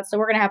birthday shots. So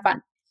we're going to have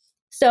fun.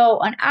 So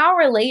an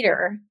hour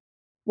later,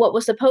 what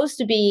was supposed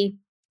to be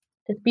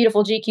this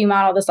beautiful GQ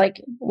model, this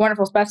like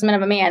wonderful specimen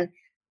of a man,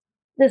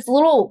 this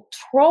little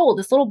troll,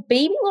 this little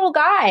baby little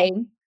guy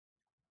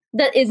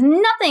that is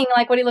nothing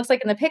like what he looks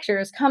like in the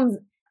pictures, comes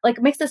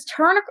makes this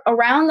turn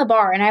around the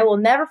bar. And I will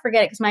never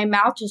forget it because my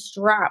mouth just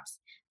drops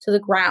to the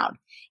ground.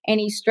 And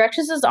he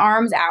stretches his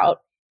arms out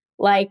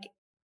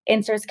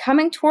and starts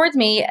coming towards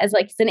me as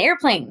it's an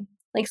airplane,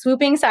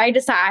 swooping side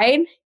to side.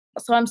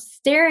 So I'm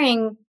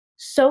staring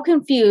so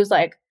confused,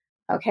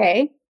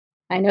 okay,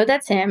 I know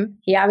that's him.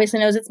 He obviously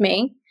knows it's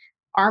me.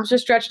 Arms are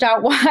stretched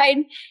out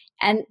wide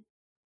and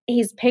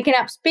he's picking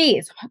up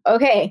speed.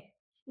 Okay,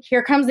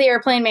 here comes the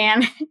airplane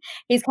man.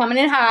 He's coming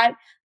in hot.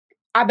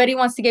 I bet he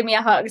wants to give me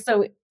a hug.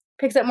 So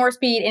picks up more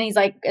speed and he's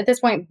at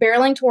this point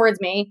barreling towards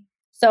me.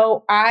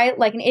 So I,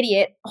 like an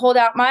idiot, hold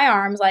out my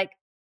arms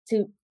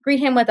to greet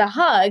him with a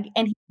hug,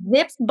 and he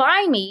zips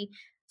by me,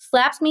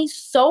 slaps me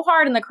so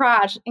hard in the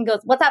crotch and goes,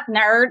 "What's up,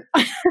 nerd?"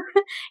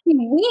 He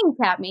winks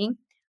at me,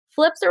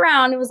 flips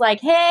around and was like,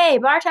 "Hey,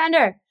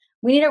 bartender,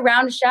 we need a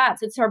round of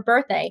shots. It's her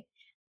birthday,"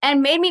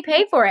 and made me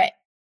pay for it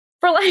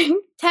for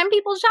 10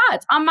 people's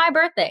shots on my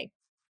birthday.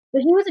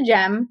 But he was a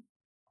gem.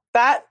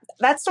 That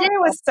story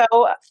was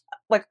so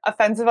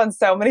offensive on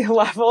so many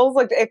levels.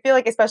 I feel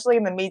like especially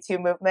in the Me Too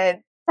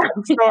movement,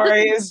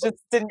 stories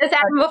just didn't. This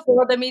happened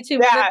before the Me Too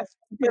movement. I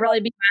could really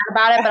be mad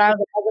about it, but I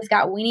just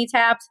got weenie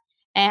tapped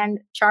and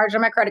charged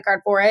on my credit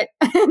card for it.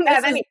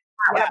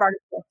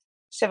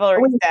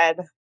 Chivalry's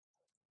dead.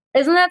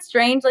 Isn't that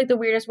strange? The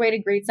weirdest way to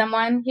greet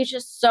someone. It's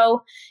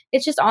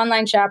just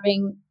online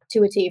shopping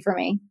to a T for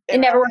me. It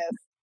never works.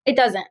 It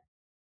doesn't.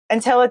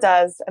 Until it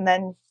does. And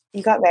then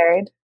you got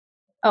married.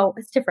 Oh,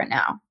 it's different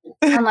now.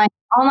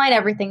 Online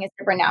everything is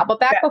different now. But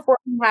back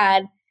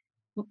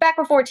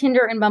before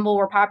Tinder and Bumble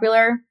were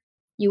popular,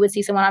 you would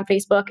see someone on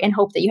Facebook and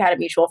hope that you had a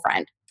mutual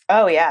friend.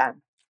 Oh, yeah.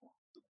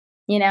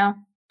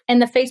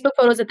 And the Facebook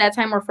photos at that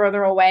time were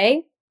further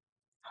away.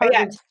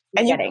 And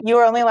you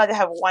were only allowed to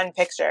have one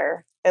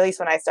picture, at least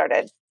when I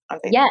started on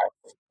Facebook. Yes.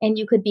 And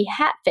you could be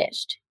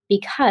hat-fished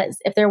because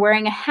if they're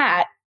wearing a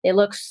hat, they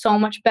look so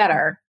much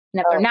better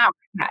than if they're not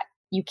wearing a hat.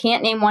 You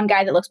can't name one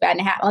guy that looks bad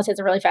in a hat unless he has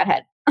a really fat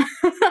head.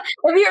 If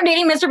you're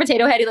dating Mr.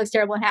 Potato Head, he looks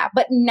terrible in a hat.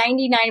 But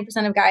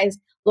 99% of guys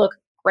look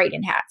great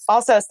in hats.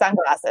 Also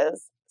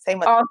sunglasses. Same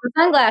with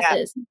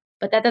sunglasses. Yeah.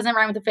 But that doesn't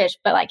rhyme with the fish.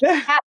 But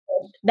hat,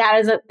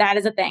 that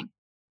is a thing.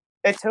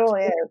 It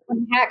totally is.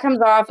 When the hat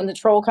comes off and the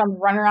troll comes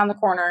running around the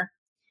corner,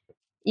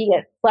 you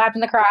get slapped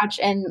in the crotch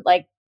and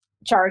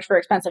charged for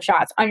expensive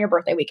shots on your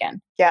birthday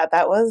weekend. Yeah,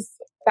 that was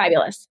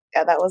fabulous.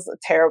 Yeah, that was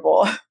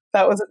terrible.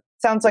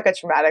 Sounds like a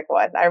traumatic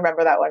one. I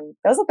remember that one.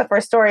 That was the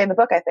first story in the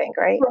book, I think,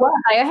 right?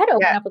 I had to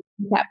open up with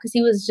him because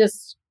he was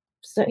just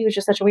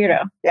such a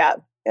weirdo. Yeah.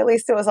 At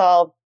least it was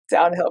all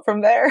downhill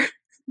from there. It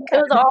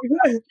was all. You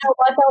know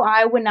what though?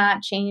 I would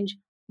not change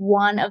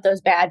one of those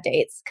bad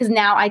dates because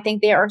now I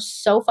think they are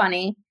so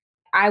funny.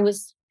 I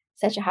was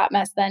such a hot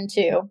mess then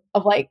too,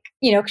 of because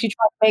you try to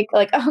make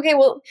okay,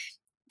 well,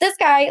 this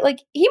guy,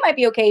 he might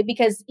be okay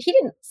because he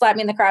didn't slap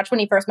me in the crotch when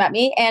he first met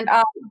me. And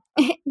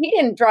he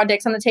didn't draw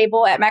dicks on the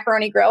table at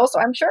Macaroni Grill. So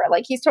I'm sure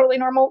he's totally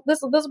normal.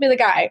 This will be the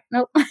guy.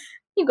 Nope.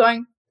 Keep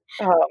going.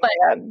 Oh, But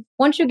man.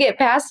 once you get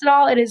past it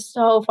all, it is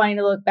so funny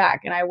to look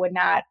back, and I would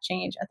not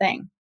change a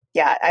thing.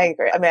 Yeah, I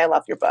agree. I mean, I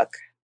love your book.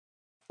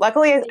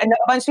 Luckily, I know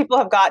a bunch of people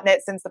have gotten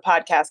it since the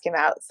podcast came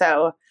out,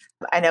 so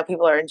I know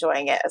people are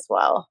enjoying it as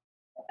well.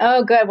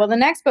 Oh, good. Well, the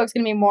next book's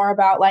going to be more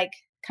about like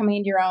coming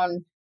into your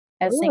own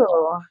as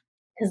single, Ooh.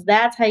 because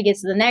that's how you get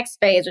to the next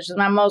phase, which is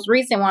my most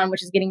recent one,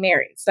 which is getting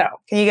married. So,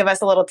 Can you give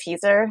us a little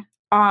teaser?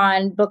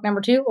 on book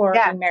number 2 or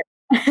Yeah. being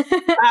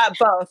married?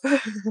 Both.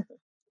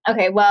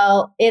 Okay,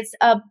 well, I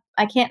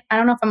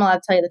don't know if I'm allowed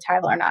to tell you the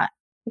title or not.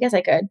 I guess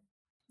I could.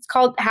 It's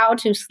called How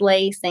to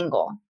Slay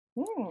Single.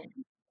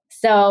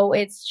 So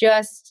it's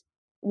just,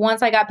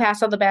 once I got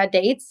past all the bad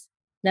dates,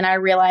 then I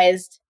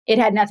realized it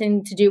had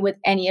nothing to do with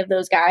any of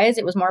those guys.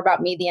 It was more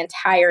about me the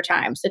entire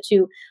time. So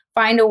to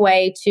find a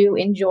way to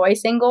enjoy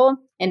single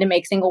and to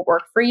make single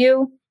work for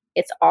you,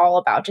 it's all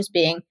about just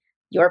being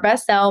your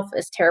best self.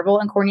 As terrible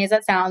and corny as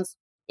that sounds,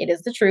 it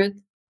is the truth.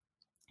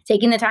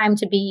 Taking the time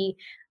to be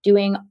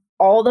doing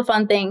all the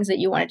fun things that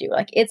you want to do.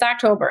 Like, it's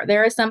October.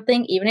 There is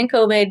something, even in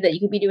COVID, that you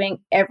could be doing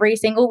every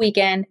single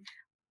weekend,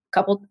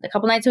 a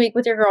couple nights a week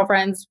with your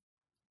girlfriends.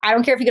 I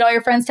don't care if you get all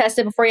your friends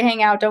tested before you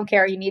hang out. Don't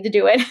care. You need to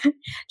do it.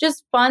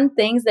 Just fun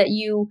things that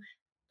you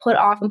put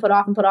off and put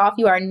off and put off.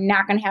 You are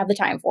not going to have the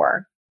time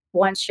for.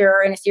 Once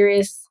you're in a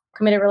serious,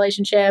 committed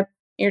relationship,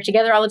 you're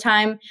together all the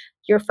time,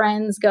 your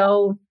friends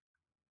go,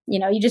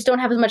 you just don't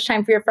have as much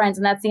time for your friends.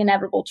 And that's the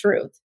inevitable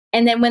truth.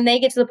 And then when they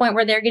get to the point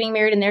where they're getting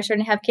married and they're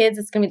starting to have kids,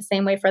 it's going to be the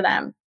same way for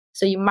them.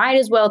 So you might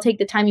as well take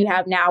the time you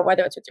have now,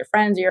 whether it's with your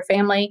friends or your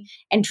family,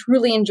 and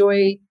truly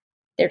enjoy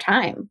their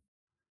time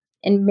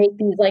and make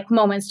these like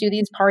moments, do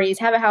these parties,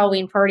 have a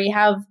Halloween party,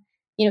 have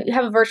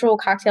a virtual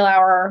cocktail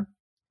hour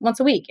once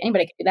a week.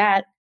 Anybody can do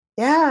that.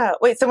 Yeah.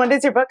 Wait, so when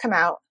does your book come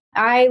out?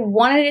 I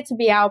wanted it to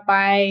be out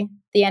by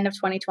the end of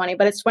 2020,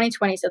 but it's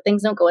 2020, so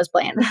things don't go as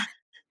planned.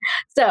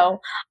 So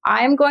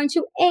I'm going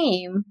to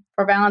aim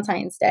for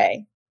Valentine's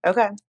Day.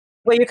 Okay.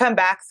 Will you come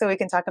back so we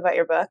can talk about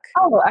your book?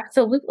 Oh,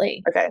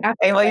 absolutely. Okay. Absolutely.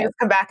 And will you just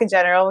come back in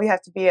general? We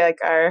have to be like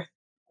our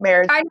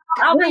marriage.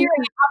 I'll be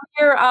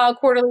your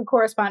quarterly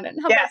correspondent.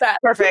 How about that?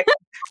 Perfect.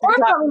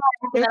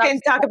 We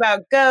can talk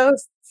about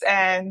ghosts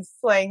and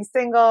slaying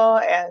single.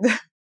 And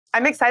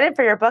I'm excited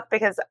for your book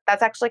because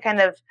that's actually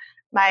kind of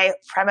my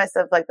premise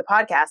of like the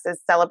podcast is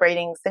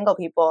celebrating single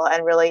people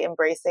and really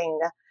embracing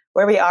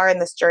where we are in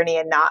this journey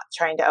and not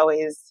trying to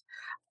always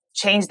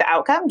change the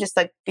outcome, just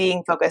like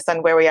being focused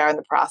on where we are in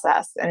the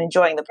process and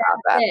enjoying the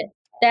process.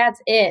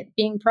 That's it.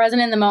 Being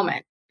present in the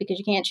moment, because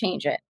you can't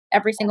change it.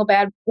 Every single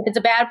if it's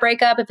a bad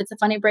breakup, if it's a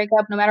funny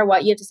breakup, no matter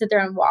what, you have to sit there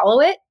and wallow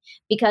it,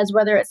 because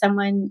whether it's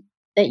someone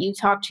that you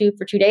talk to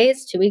for 2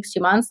 days, 2 weeks,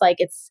 2 months, like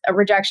it's a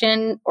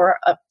rejection or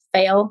a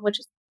fail, which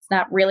is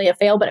not really a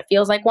fail, but it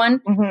feels like one.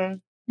 Mm-hmm.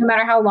 No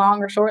matter how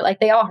long or short, like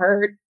they all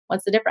hurt.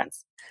 What's the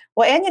difference?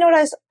 Well, and you know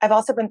what I've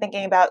also been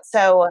thinking about?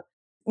 So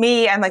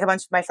me and like a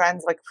bunch of my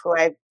friends, like who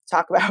I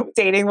talk about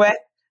dating with,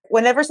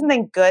 whenever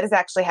something good is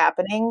actually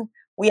happening,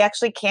 we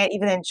actually can't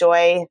even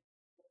enjoy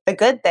the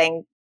good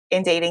thing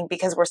in dating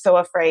because we're so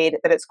afraid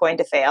that it's going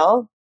to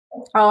fail.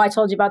 Oh, I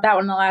told you about that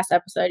one in the last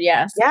episode.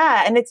 Yes.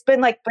 Yeah. And it's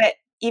been like, but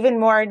even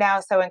more now.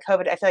 So in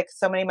COVID, I feel like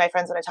so many of my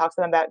friends, when I talk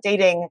to them about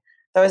dating,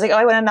 they're always like, oh,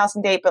 I went on an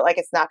awesome date, but like,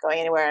 it's not going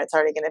anywhere and it's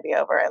already going to be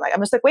over. And like,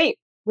 I'm just like, wait,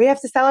 we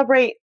have to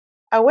celebrate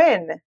a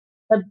win.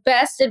 The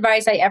best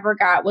advice I ever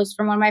got was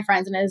from one of my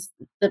friends, and it is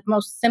the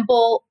most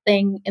simple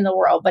thing in the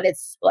world, but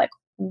it's like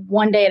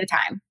one day at a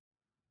time.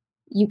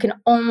 You can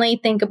only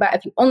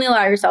if you only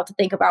allow yourself to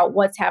think about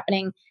what's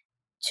happening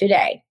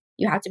today.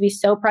 You have to be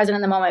so present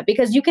in the moment,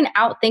 because you can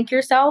outthink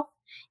yourself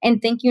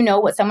and think you know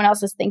what someone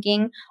else is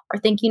thinking, or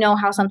think you know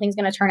how something's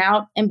going to turn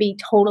out, and be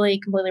totally,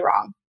 completely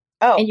wrong.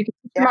 Oh, and you can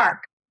miss the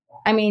mark.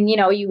 I mean,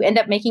 you end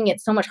up making it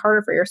so much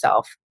harder for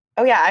yourself.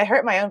 Oh yeah, I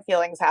hurt my own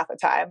feelings half the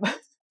time.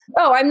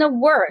 Oh, I'm the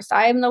worst.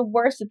 I am the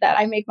worst at that.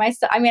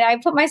 I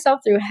put myself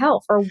through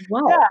hell for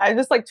what? Yeah, I'm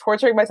just like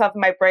torturing myself in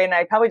my brain.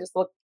 I probably just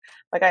look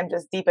like I'm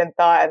just deep in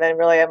thought. And then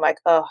really I'm like,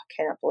 oh, I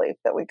can't believe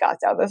that we got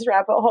down this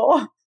rabbit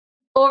hole.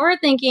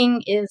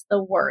 Overthinking is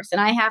the worst.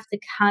 And I have to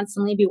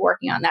constantly be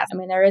working on that. I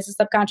mean, there is a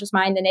subconscious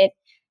mind and it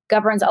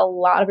governs a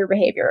lot of your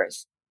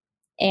behaviors.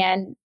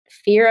 And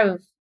fear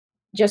of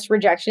just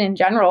rejection in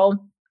general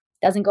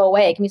doesn't go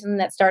away. It can be something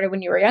that started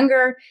when you were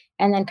younger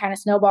and then kind of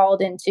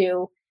snowballed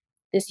into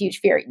this huge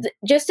fear.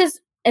 Just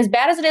as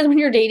bad as it is when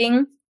you're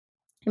dating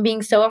and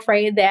being so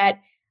afraid that,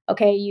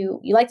 okay,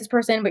 you like this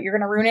person, but you're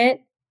going to ruin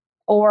it,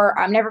 or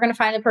I'm never going to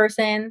find the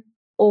person,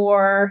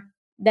 or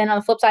then on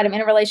the flip side, I'm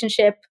in a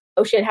relationship.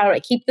 Oh shit, how do I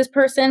keep this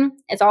person?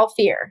 It's all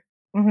fear.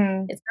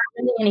 Mm-hmm. It's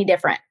not really any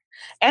different.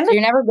 And so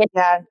you're never getting.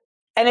 Yeah.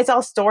 And it's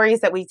all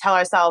stories that we tell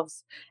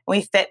ourselves, and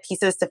we fit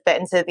pieces to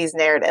fit into these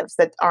narratives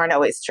that aren't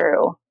always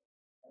true.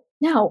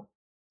 No,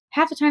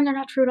 half the time they're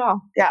not true at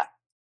all. Yeah.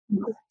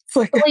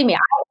 Believe me,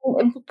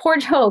 poor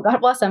Joe, God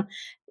bless him.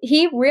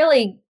 He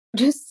really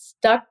just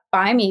stuck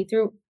by me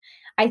through.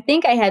 I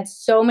think I had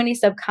so many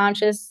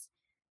subconscious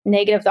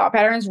negative thought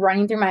patterns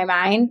running through my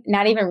mind,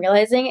 not even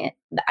realizing it.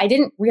 I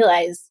didn't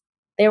realize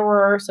there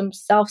were some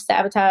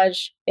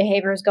self-sabotage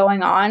behaviors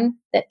going on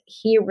that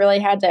he really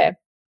had to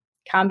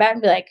combat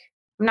and be like,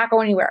 I'm not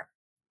going anywhere.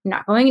 I'm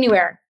not going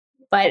anywhere.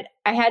 But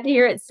I had to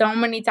hear it so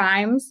many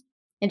times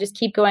and just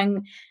keep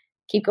going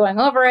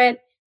over it.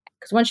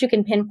 Because once you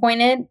can pinpoint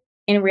it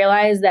and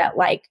realize that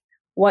like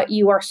what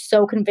you are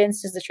so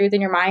convinced is the truth in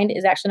your mind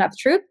is actually not the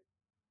truth,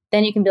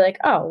 then you can be like,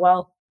 oh,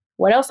 well,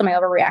 what else am I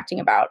overreacting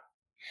about?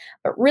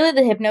 But really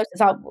the hypnosis,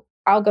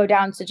 I'll go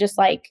down to just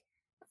like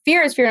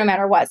fear is fear no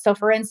matter what. So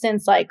for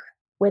instance, like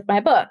with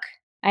my book,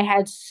 I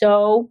had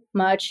so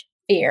much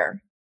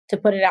fear to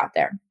put it out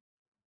there.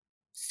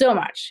 So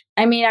much.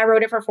 I mean, I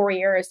wrote it for 4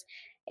 years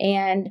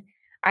and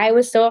I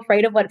was so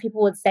afraid of what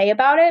people would say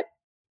about it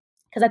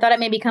because I thought it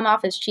maybe come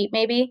off as cheap,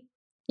 maybe,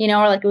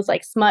 or like it was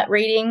like smut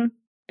reading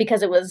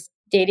because it was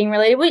dating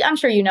related. I'm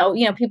sure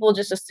people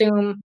just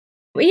assume.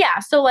 But yeah,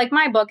 so like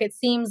my book, it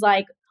seems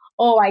like,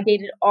 oh, I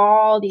dated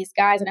all these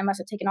guys and I must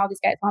have taken all these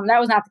guys home. That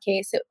was not the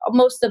case.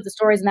 Most of the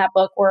stories in that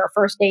book were a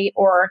first date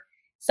or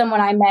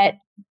someone I met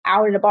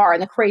out at a bar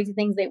and the crazy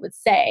things they would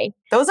say.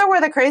 Those are where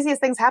the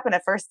craziest things happen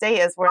at first date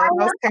is where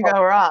most can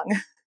go wrong.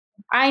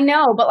 I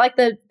know, but like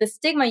the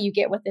stigma you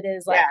get with it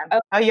is like,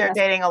 oh, you're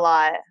dating a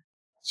lot.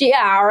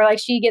 Or like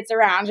she gets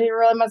around. She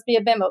really must be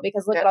a bimbo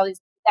because look at all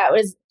these. That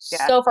was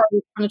so far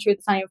from the truth.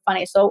 It's not even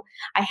funny. So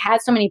I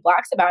had so many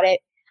blocks about it.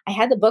 I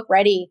had the book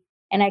ready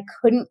and I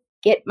couldn't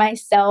get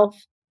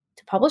myself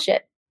to publish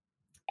it.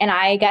 And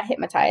I got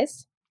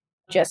hypnotized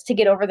just to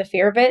get over the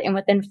fear of it. And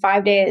within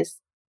 5 days,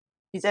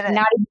 you did it.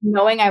 Not even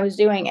knowing I was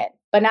doing it,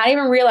 but not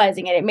even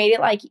realizing it. It made it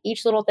like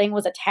each little thing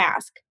was a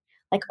task.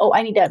 Like, oh,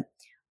 I need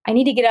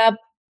to get up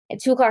at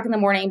 2:00 in the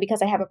morning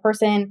because I have a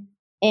person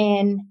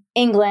in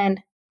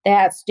England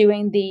that's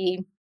doing the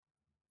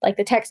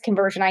text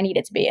conversion I need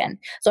it to be in.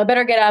 So I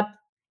better get up.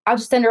 I'll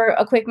just send her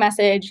a quick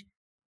message,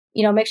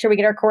 make sure we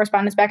get our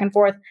correspondence back and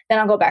forth. Then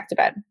I'll go back to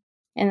bed.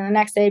 And then the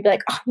next day I'd be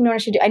like, oh, you know what I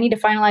should do? I need to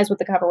finalize what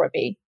the cover would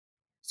be.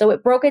 So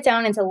it broke it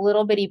down into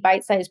little bitty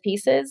bite-sized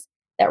pieces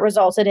that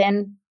resulted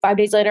in 5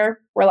 days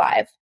later, we're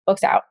live.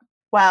 Book's out.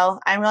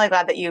 Well, I'm really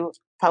glad that you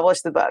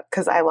published the book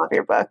because I love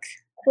your book.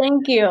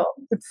 Thank you.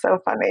 It's so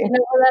funny.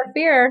 That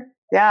fear.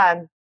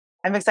 Yeah.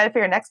 I'm excited for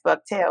your next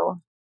book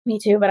too. Me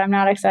too, but I'm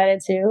not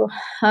excited to.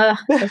 I'll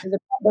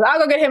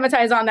go get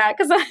hypnotized on that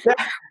because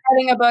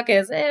writing a book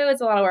it's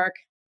a lot of work.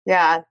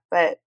 Yeah,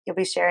 but you'll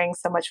be sharing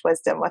so much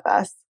wisdom with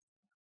us.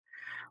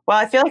 Well,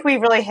 I feel like we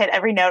really hit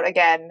every note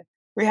again.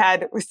 We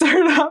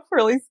started off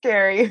really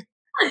scary.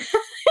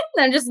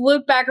 Then just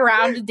loop back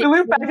around to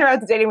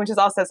dating. Which is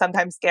also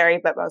sometimes scary,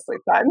 but mostly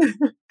fun.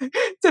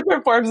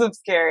 Different forms of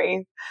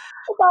scary.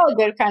 It's all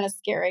good kind of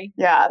scary.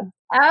 Yeah.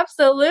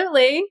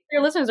 Absolutely.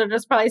 Your listeners are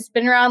just probably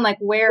spinning around like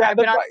where I've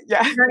been on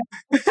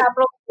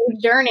capital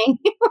journey.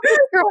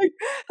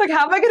 like,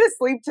 how am I going to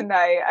sleep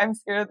tonight? I'm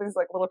scared of these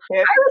like little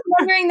kids. I was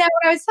wondering that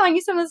when I was telling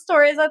you some of the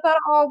stories. I thought,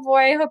 oh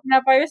boy, I hope you're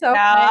not by yourself.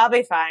 No, I'll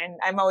be fine.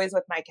 I'm always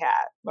with my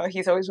cat. Well,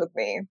 he's always with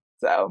me.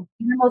 So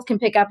animals can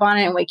pick up on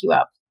it and wake you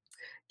up.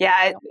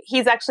 Yeah,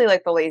 he's actually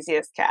like the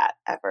laziest cat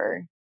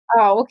ever.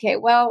 Oh, okay.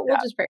 Well, we'll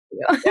just pray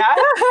for you.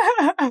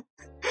 Yeah.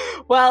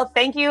 Well,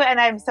 thank you. And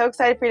I'm so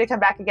excited for you to come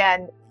back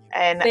again.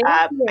 And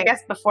I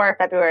guess before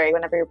February,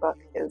 whenever your book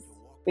is,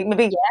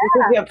 maybe do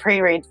a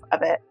pre-read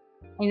of it.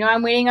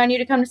 I'm waiting on you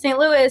to come to St.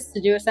 Louis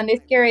to do a Sunday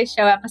Scary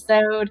Show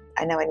episode.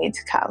 I know I need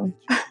to come.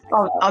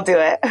 I'll do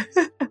it.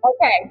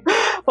 Okay.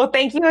 Well,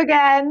 thank you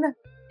again.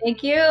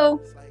 Thank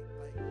you.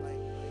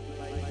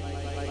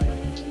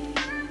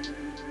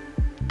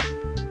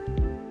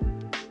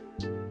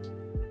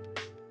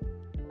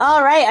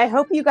 All right. I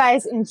hope you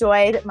guys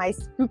enjoyed my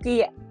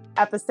spooky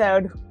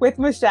episode with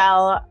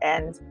Michelle.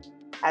 And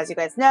as you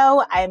guys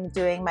know, I'm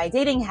doing my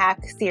dating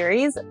hack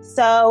series.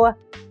 So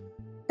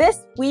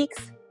this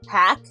week's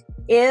hack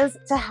is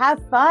to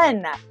have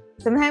fun.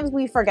 Sometimes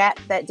we forget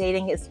that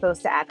dating is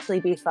supposed to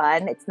actually be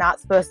fun. It's not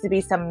supposed to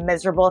be some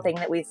miserable thing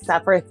that we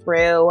suffer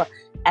through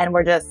and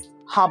we're just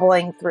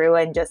hobbling through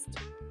and just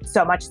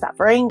so much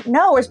suffering.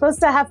 No, we're supposed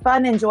to have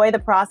fun, enjoy the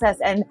process.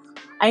 And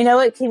I know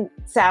it can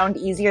sound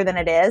easier than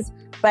it is,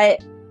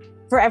 but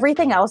for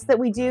everything else that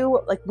we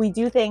do, like we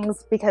do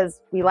things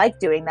because we like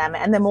doing them.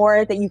 And the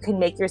more that you can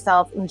make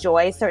yourself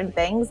enjoy certain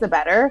things, the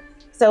better.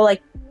 So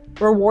like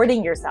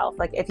rewarding yourself,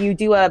 like if you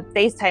do a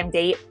FaceTime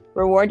date,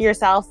 reward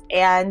yourself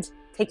and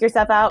take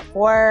yourself out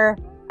for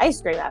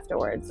ice cream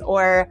afterwards.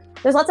 Or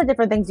there's lots of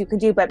different things you can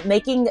do, but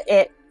making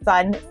it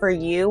fun for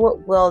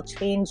you will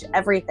change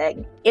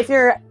everything. If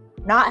you're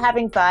not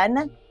having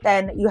fun,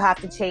 then you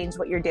have to change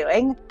what you're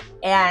doing.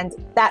 And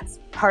that's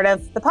part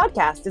of the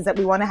podcast, is that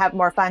we want to have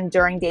more fun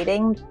during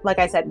dating. Like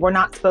I said, we're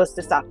not supposed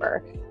to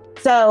suffer.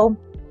 So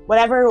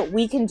whatever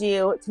we can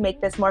do to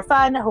make this more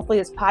fun, hopefully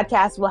this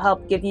podcast will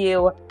help give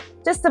you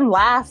just some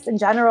laughs in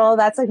general.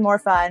 That's like more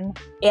fun.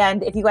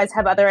 And if you guys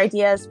have other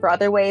ideas for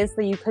other ways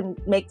that you can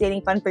make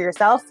dating fun for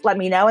yourself, let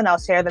me know and I'll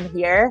share them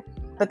here.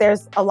 But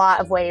there's a lot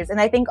of ways.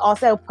 And I think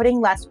also putting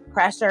less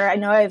pressure. I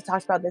know I've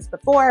talked about this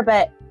before,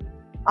 but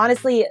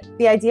honestly,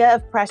 the idea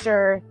of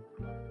pressure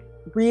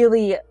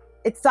really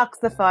it sucks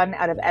the fun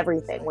out of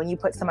everything when you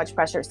put so much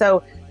pressure.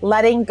 So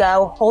letting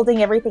go,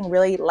 holding everything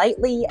really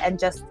lightly and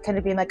just kind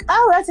of being like,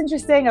 oh, that's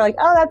interesting, or like,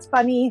 oh, that's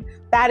funny.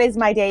 That is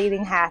my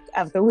dating hack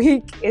of the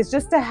week, is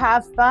just to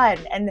have fun.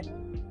 And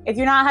if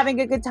you're not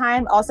having a good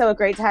time, also a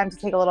great time to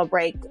take a little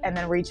break and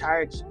then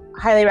recharge.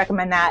 Highly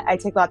recommend that. I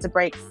take lots of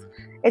breaks.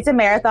 It's a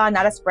marathon,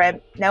 not a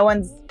sprint. No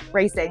one's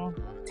racing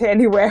to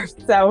anywhere.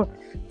 So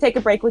take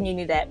a break when you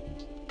need it.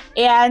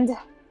 And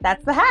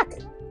that's the hack.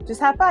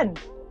 Just have fun.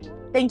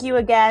 Thank you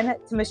again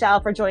to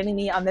Michelle for joining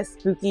me on this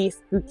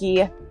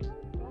spooky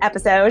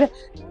episode.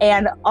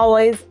 And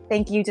always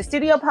thank you to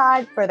Studio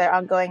Pod for their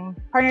ongoing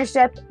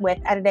partnership with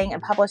editing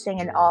and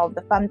publishing and all of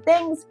the fun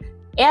things.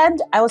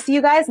 And I will see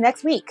you guys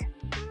next week.